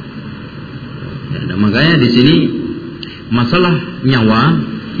 Ya, dan makanya di sini masalah nyawa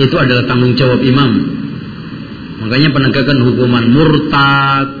itu adalah tanggung jawab imam. Makanya penegakan hukuman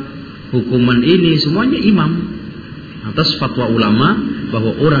murtad, hukuman ini semuanya imam atas fatwa ulama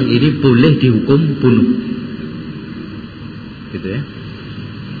bahwa orang ini boleh dihukum bunuh. Gitu ya.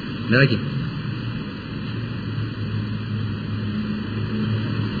 Ada lagi?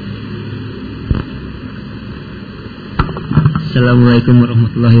 Assalamualaikum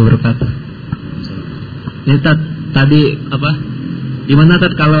warahmatullahi wabarakatuh. Ini tadi apa? Gimana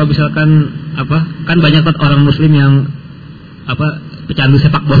kalau misalkan kan banyak orang muslim yang pecandu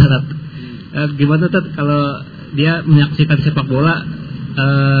sepak bola gimana kalau dia menyaksikan sepak bola,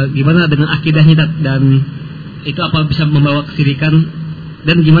 gimana dengan akidahnya dan itu apa bisa membawa kesirikan,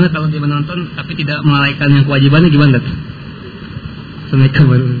 dan gimana kalau dia menonton tapi tidak melalaikan yang kewajibannya, gimana Assalamualaikum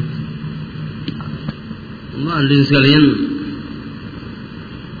warahmatullahi sekalian,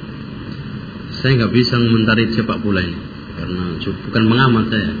 saya nggak bisa mengomentari sepak bola ini karena bukan pengamat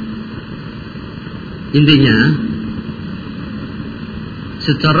saya. Intinya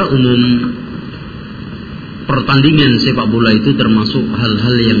secara umum pertandingan sepak bola itu termasuk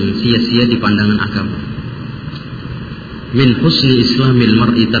hal-hal yang sia-sia di pandangan agama. Min husni islamil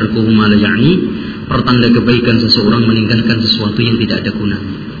mar'i tarkuhu ma la ya'ni, pertanda kebaikan seseorang meninggalkan sesuatu yang tidak ada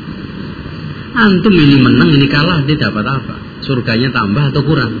gunanya. Antum ini menang ini kalah, dia dapat apa? Surganya tambah atau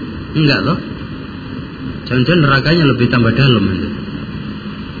kurang? Enggak loh. Jangan-jangan nerakanya lebih tambah dalam.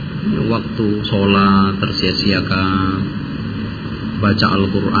 Waktu sholat tersia-siakan, baca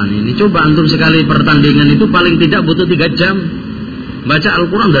Al-Quran ini. Coba antum sekali pertandingan itu paling tidak butuh 3 jam. Baca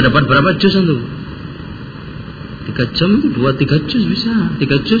Al-Quran udah dapat berapa juz antum? 3 jam itu 2-3 juz bisa.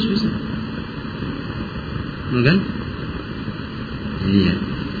 3 juz bisa. Kan? Ini ya.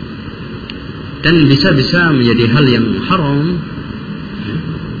 Dan bisa-bisa menjadi hal yang haram.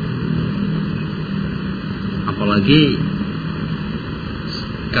 Apalagi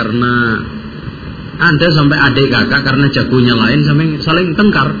karena ada sampai adik kakak karena jagonya lain sampai saling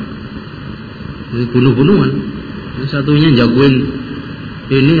tengkar, bunuh-bunuhan. Yang satunya jagoin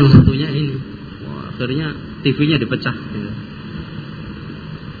ini, yang satunya ini. Wah, akhirnya TV-nya dipecah.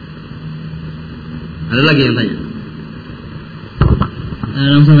 Ada lagi yang tanya?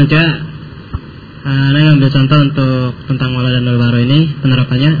 Langsung aja. Saya ambil contoh untuk tentang wala dan bara ini,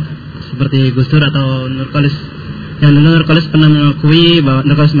 penerapannya seperti Gus Dur atau Nurkolis. Yang dulu Nurkolis pernah mengakui bahwa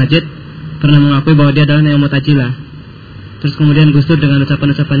Nurkolis Majid pernah mengakui bahwa dia adalah yang Mu'tazilah. Terus kemudian Gus Dur dengan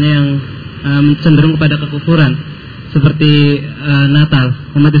ucapan-ucapannya yang cenderung kepada kekufuran, seperti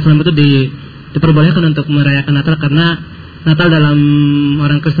Natal. Umat Islam itu diperbolehkan untuk merayakan Natal karena Natal dalam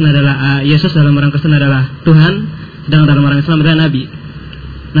orang Kristen adalah Yesus, dalam orang Kristen adalah Tuhan, sedangkan dalam orang Islam adalah Nabi.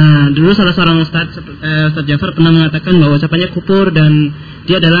 Nah, dulu salah seorang Ustaz Jafar pernah mengatakan bahwa ucapannya kufur, dan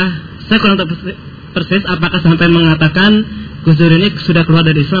dia adalah, saya kurang tahu persis apakah sampai mengatakan Gus Dur ini sudah keluar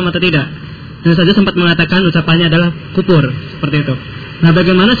dari Islam atau tidak. Dan saja sempat mengatakan ucapannya adalah kufur, seperti itu. Nah,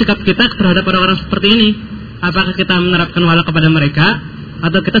 bagaimana sikap kita terhadap orang-orang seperti ini? Apakah kita menerapkan wala kepada mereka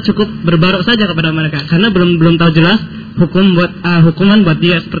atau kita cukup berbarok saja kepada mereka? Karena belum tahu jelas hukuman buat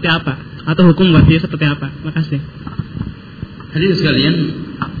dia seperti apa, atau hukum buat dia seperti apa. Makasih. Hadirin sekalian,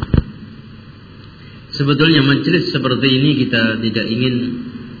 sebetulnya majelis seperti ini kita tidak ingin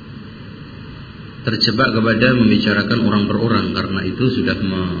terjebak kepada membicarakan orang per orang, karena itu sudah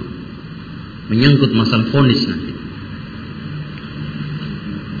menyangkut masalah vonis nanti.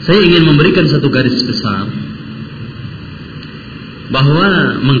 Saya ingin memberikan satu garis besar bahwa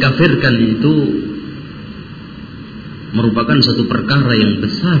mengkafirkan itu merupakan satu perkara yang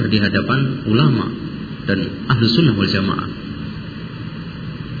besar di hadapan ulama dan ahlu sunnah wal jamaah.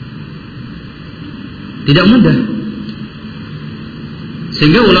 Tidak mudah,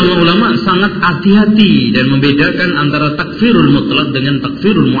 sehingga ulama-ulama sangat hati-hati dan membedakan antara takfirul mutlak dengan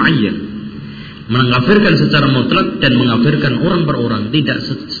takfirul muayyan. Mengkafirkan secara mutlak dan mengkafirkan orang per orang, tidak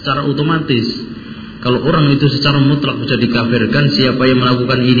secara otomatis. Kalau orang itu secara mutlak bisa dikafirkan, siapa yang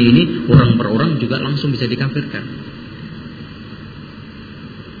melakukan ini orang per orang juga langsung bisa dikafirkan.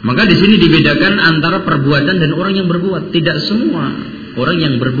 Maka di sini dibedakan antara perbuatan dan orang yang berbuat. Tidak semua orang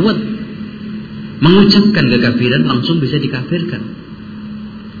yang berbuat mengucapkan kekafiran langsung bisa dikafirkan.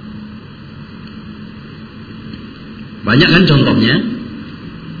 Banyak kan contohnya.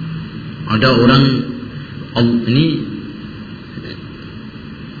 Ada orang ini,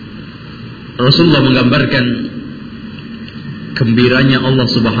 Rasulullah menggambarkan gembiranya Allah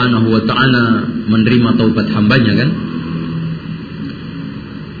Subhanahu wa taala menerima taubat hambanya kan.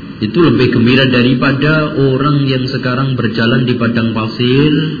 Itu lebih gembira daripada orang yang sekarang berjalan di padang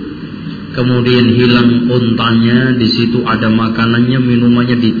pasir, kemudian hilang untanya, di situ ada makanannya,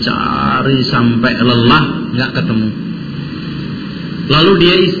 minumannya dicari sampai lelah, nggak ketemu. Lalu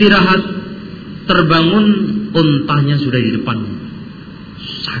dia istirahat, terbangun, untanya sudah di depan.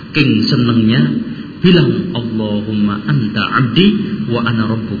 Saking senangnya, bilang Allahumma anta abdi wa ana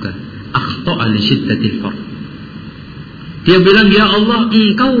rabbuka akhta'a li syiddatil fard. Dia bilang, ya Allah,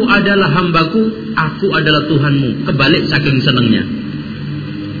 engkau adalah hambaku, aku adalah Tuhanmu. Kebalik saking senangnya.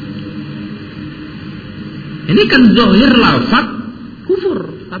 Ini kan zahir lafaz kufur,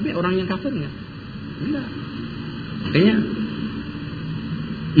 tapi orang yang kafir enggak. Makanya,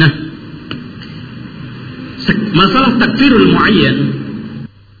 nah, masalah takfirul muayyan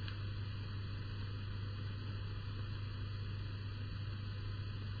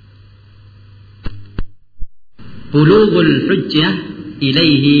bulughul hujjah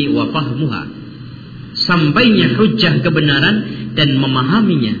ilaihi wa fahmuha, sampainya hujjah kebenaran dan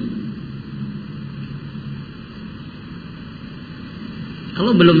memahaminya.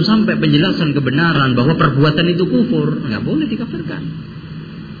 Kalau belum sampai penjelasan kebenaran bahwa perbuatan itu kufur, nggak boleh dikafirkan.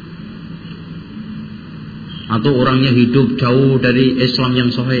 Atau orangnya hidup jauh dari Islam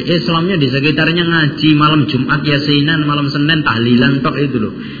yang sahih, Islamnya di sekitarnya ngaji malam Jumat, Yasinan, malam Senin, tahlilan tok itu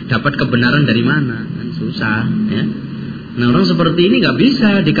loh. Dapat kebenaran dari mana? Kan susah, ya. Nah, orang seperti ini nggak bisa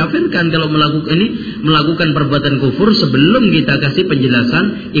dikafirkan kalau melakukan perbuatan kufur sebelum kita kasih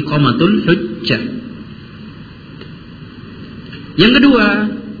penjelasan iqamatul hujjah. Yang kedua,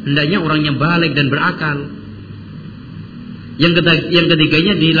 hendaknya orangnya balik dan berakal. Yang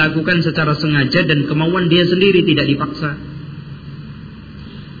ketiganya dilakukan secara sengaja dan kemauan dia sendiri, tidak dipaksa.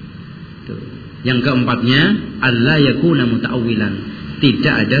 Yang keempatnya, alla yakuna muta'awwilan,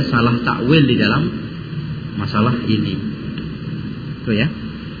 tidak ada salah takwil di dalam masalah ini. Itu ya.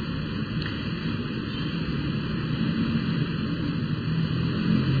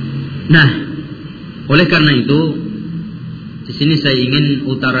 Nah, oleh karena itu, di sini saya ingin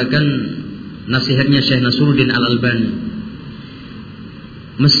utarakan nasihatnya Syekh Nasruddin Al-Albani.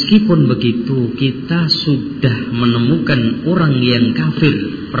 Meskipun begitu, kita sudah menemukan orang yang kafir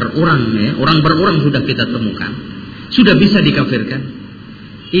per orang, ya, orang per orang sudah kita temukan, sudah bisa dikafirkan.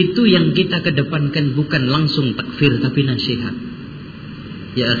 Itu yang kita kedepankan bukan langsung takfir tapi nasihat.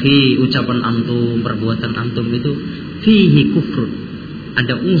 Ya akhi, ucapan antum, perbuatan antum itu fihi kufur,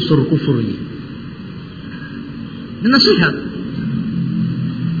 ada unsur kufurnya. Nasihat.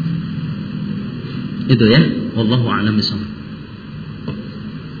 Itu ya, wallahu a'lam bishawab.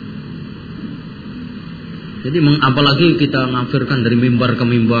 Jadi apalagi kita ngafirkan dari mimbar ke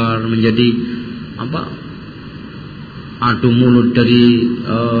mimbar menjadi adu mulut dari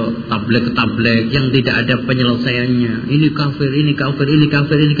tabligh ke tabligh yang tidak ada penyelesaiannya. Ini kafir, ini kafir, ini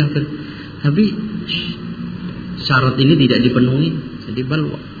kafir, ini kafir. Tapi syarat ini tidak dipenuhi, jadi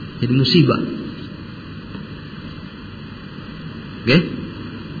balwa, jadi musibah. Oke?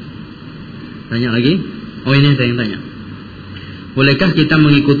 Tanya lagi? Oh, ini saya yang tanya. Bolehkah kita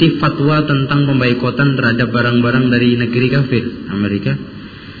mengikuti fatwa tentang pemboikotan terhadap barang-barang dari negeri kafir, Amerika?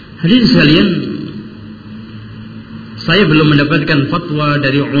 Hadirin sekalian, saya belum mendapatkan fatwa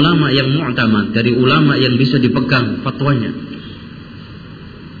dari ulama yang mu'tamad, dari ulama yang bisa dipegang fatwanya.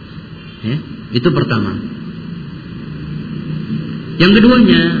 Ya, itu pertama. Yang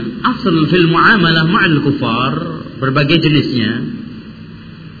keduanya, asal fil muamalah ma'al kufar, berbagai jenisnya.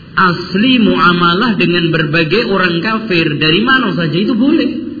 Asli muamalah dengan berbagai orang kafir dari mana saja itu boleh.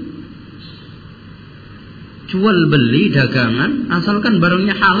 Jual beli dagangan asalkan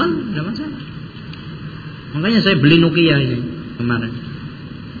barangnya halal, tidak masalah. Makanya saya beli Nokia ini kemarin.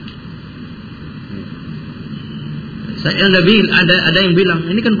 Ada yang bilang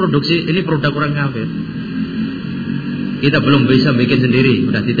ini kan produksi, ini produk orang kafir. Kita belum bisa bikin sendiri,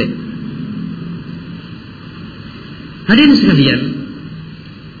 udah titik. Hadirin sekalian,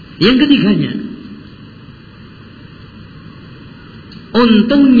 yang ketiganya,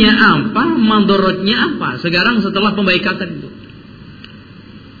 untungnya apa, mandorotnya apa sekarang setelah pembaikatan itu.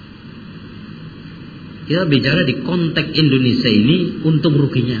 Kita bicara di konteks Indonesia ini, untung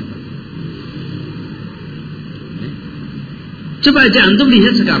ruginya apa. Coba aja antum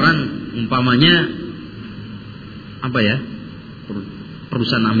lihat sekarang, umpamanya apa ya,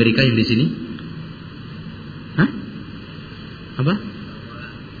 perusahaan Amerika yang di sini, apa?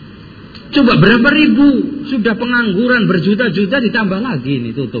 Coba berapa ribu sudah pengangguran berjuta-juta, ditambah lagi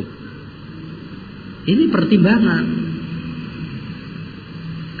ini tutup. Ini pertimbangan.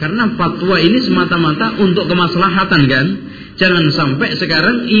 Karena fatwa ini semata-mata untuk kemaslahatan kan. Jangan sampai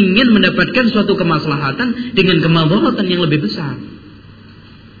sekarang ingin mendapatkan suatu kemaslahatan dengan kemaslahatan yang lebih besar.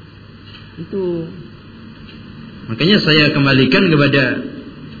 Itu. Makanya saya kembalikan kepada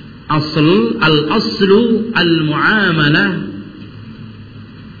al-aslu al-muamalah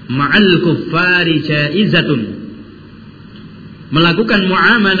ma'al kuffari jaizatun. Melakukan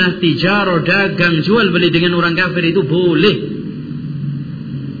muamalah tijarah, dagang, jual beli dengan orang kafir itu boleh.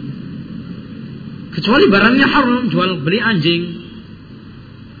 Kecuali barangnya haram, jual beli anjing.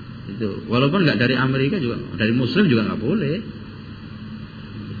 Itu walaupun enggak dari Amerika juga, dari muslim juga enggak boleh.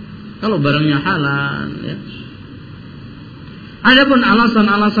 Kalau barangnya halal ya. Adapun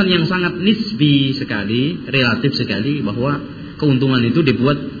alasan-alasan yang sangat nisbi sekali, relatif sekali, bahwa keuntungan itu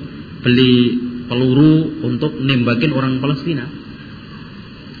dibuat beli peluru untuk nembakin orang Palestina.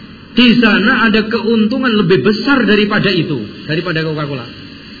 Di sana ada keuntungan lebih besar daripada itu, daripada Coca-Cola.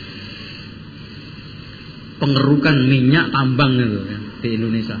 Pengerukan minyak tambang itu kan, di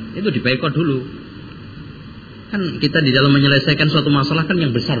Indonesia. Itu diboikot dulu. Kan kita di dalam menyelesaikan suatu masalah kan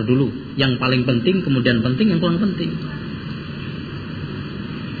yang besar dulu, yang paling penting, kemudian penting, yang kurang penting.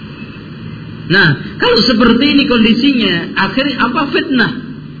 Nah, kalau seperti ini kondisinya, akhirnya apa, fitnah.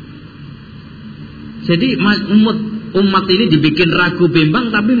 Jadi umat ini dibikin ragu bimbang,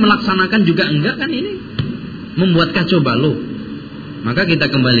 tapi melaksanakan juga enggak, kan ini membuat kacau balau. Maka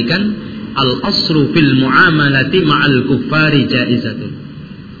kita kembalikan al-aslu fil muamalati ma'al kuffari jaizatun.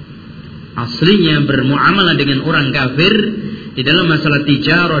 Aslinya bermuamalah dengan orang kafir di dalam masalah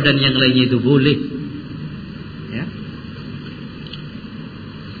tijarah dan yang lainnya itu boleh. Ya.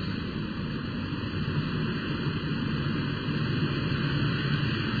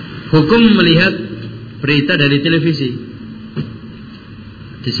 Hukum melihat berita dari televisi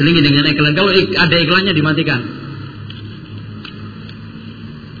diselingi dengan iklan. Kalau ada iklannya dimatikan.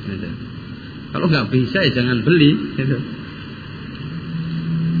 Gitu. Kalau nggak bisa ya jangan beli. Gitu.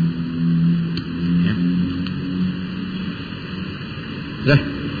 Ya. Sudah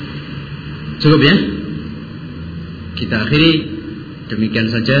cukup ya. Kita akhiri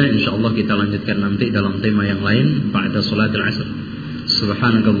demikian saja. InsyaAllah kita lanjutkan nanti dalam tema yang lain ba'da salatul asr.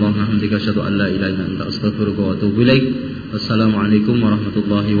 Subhanakallahumma wa bihamdika asyhadu an la ilaha illa anta astaghfiruka wa atubu ilaik. Wassalamualaikum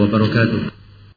warahmatullahi wabarakatuh.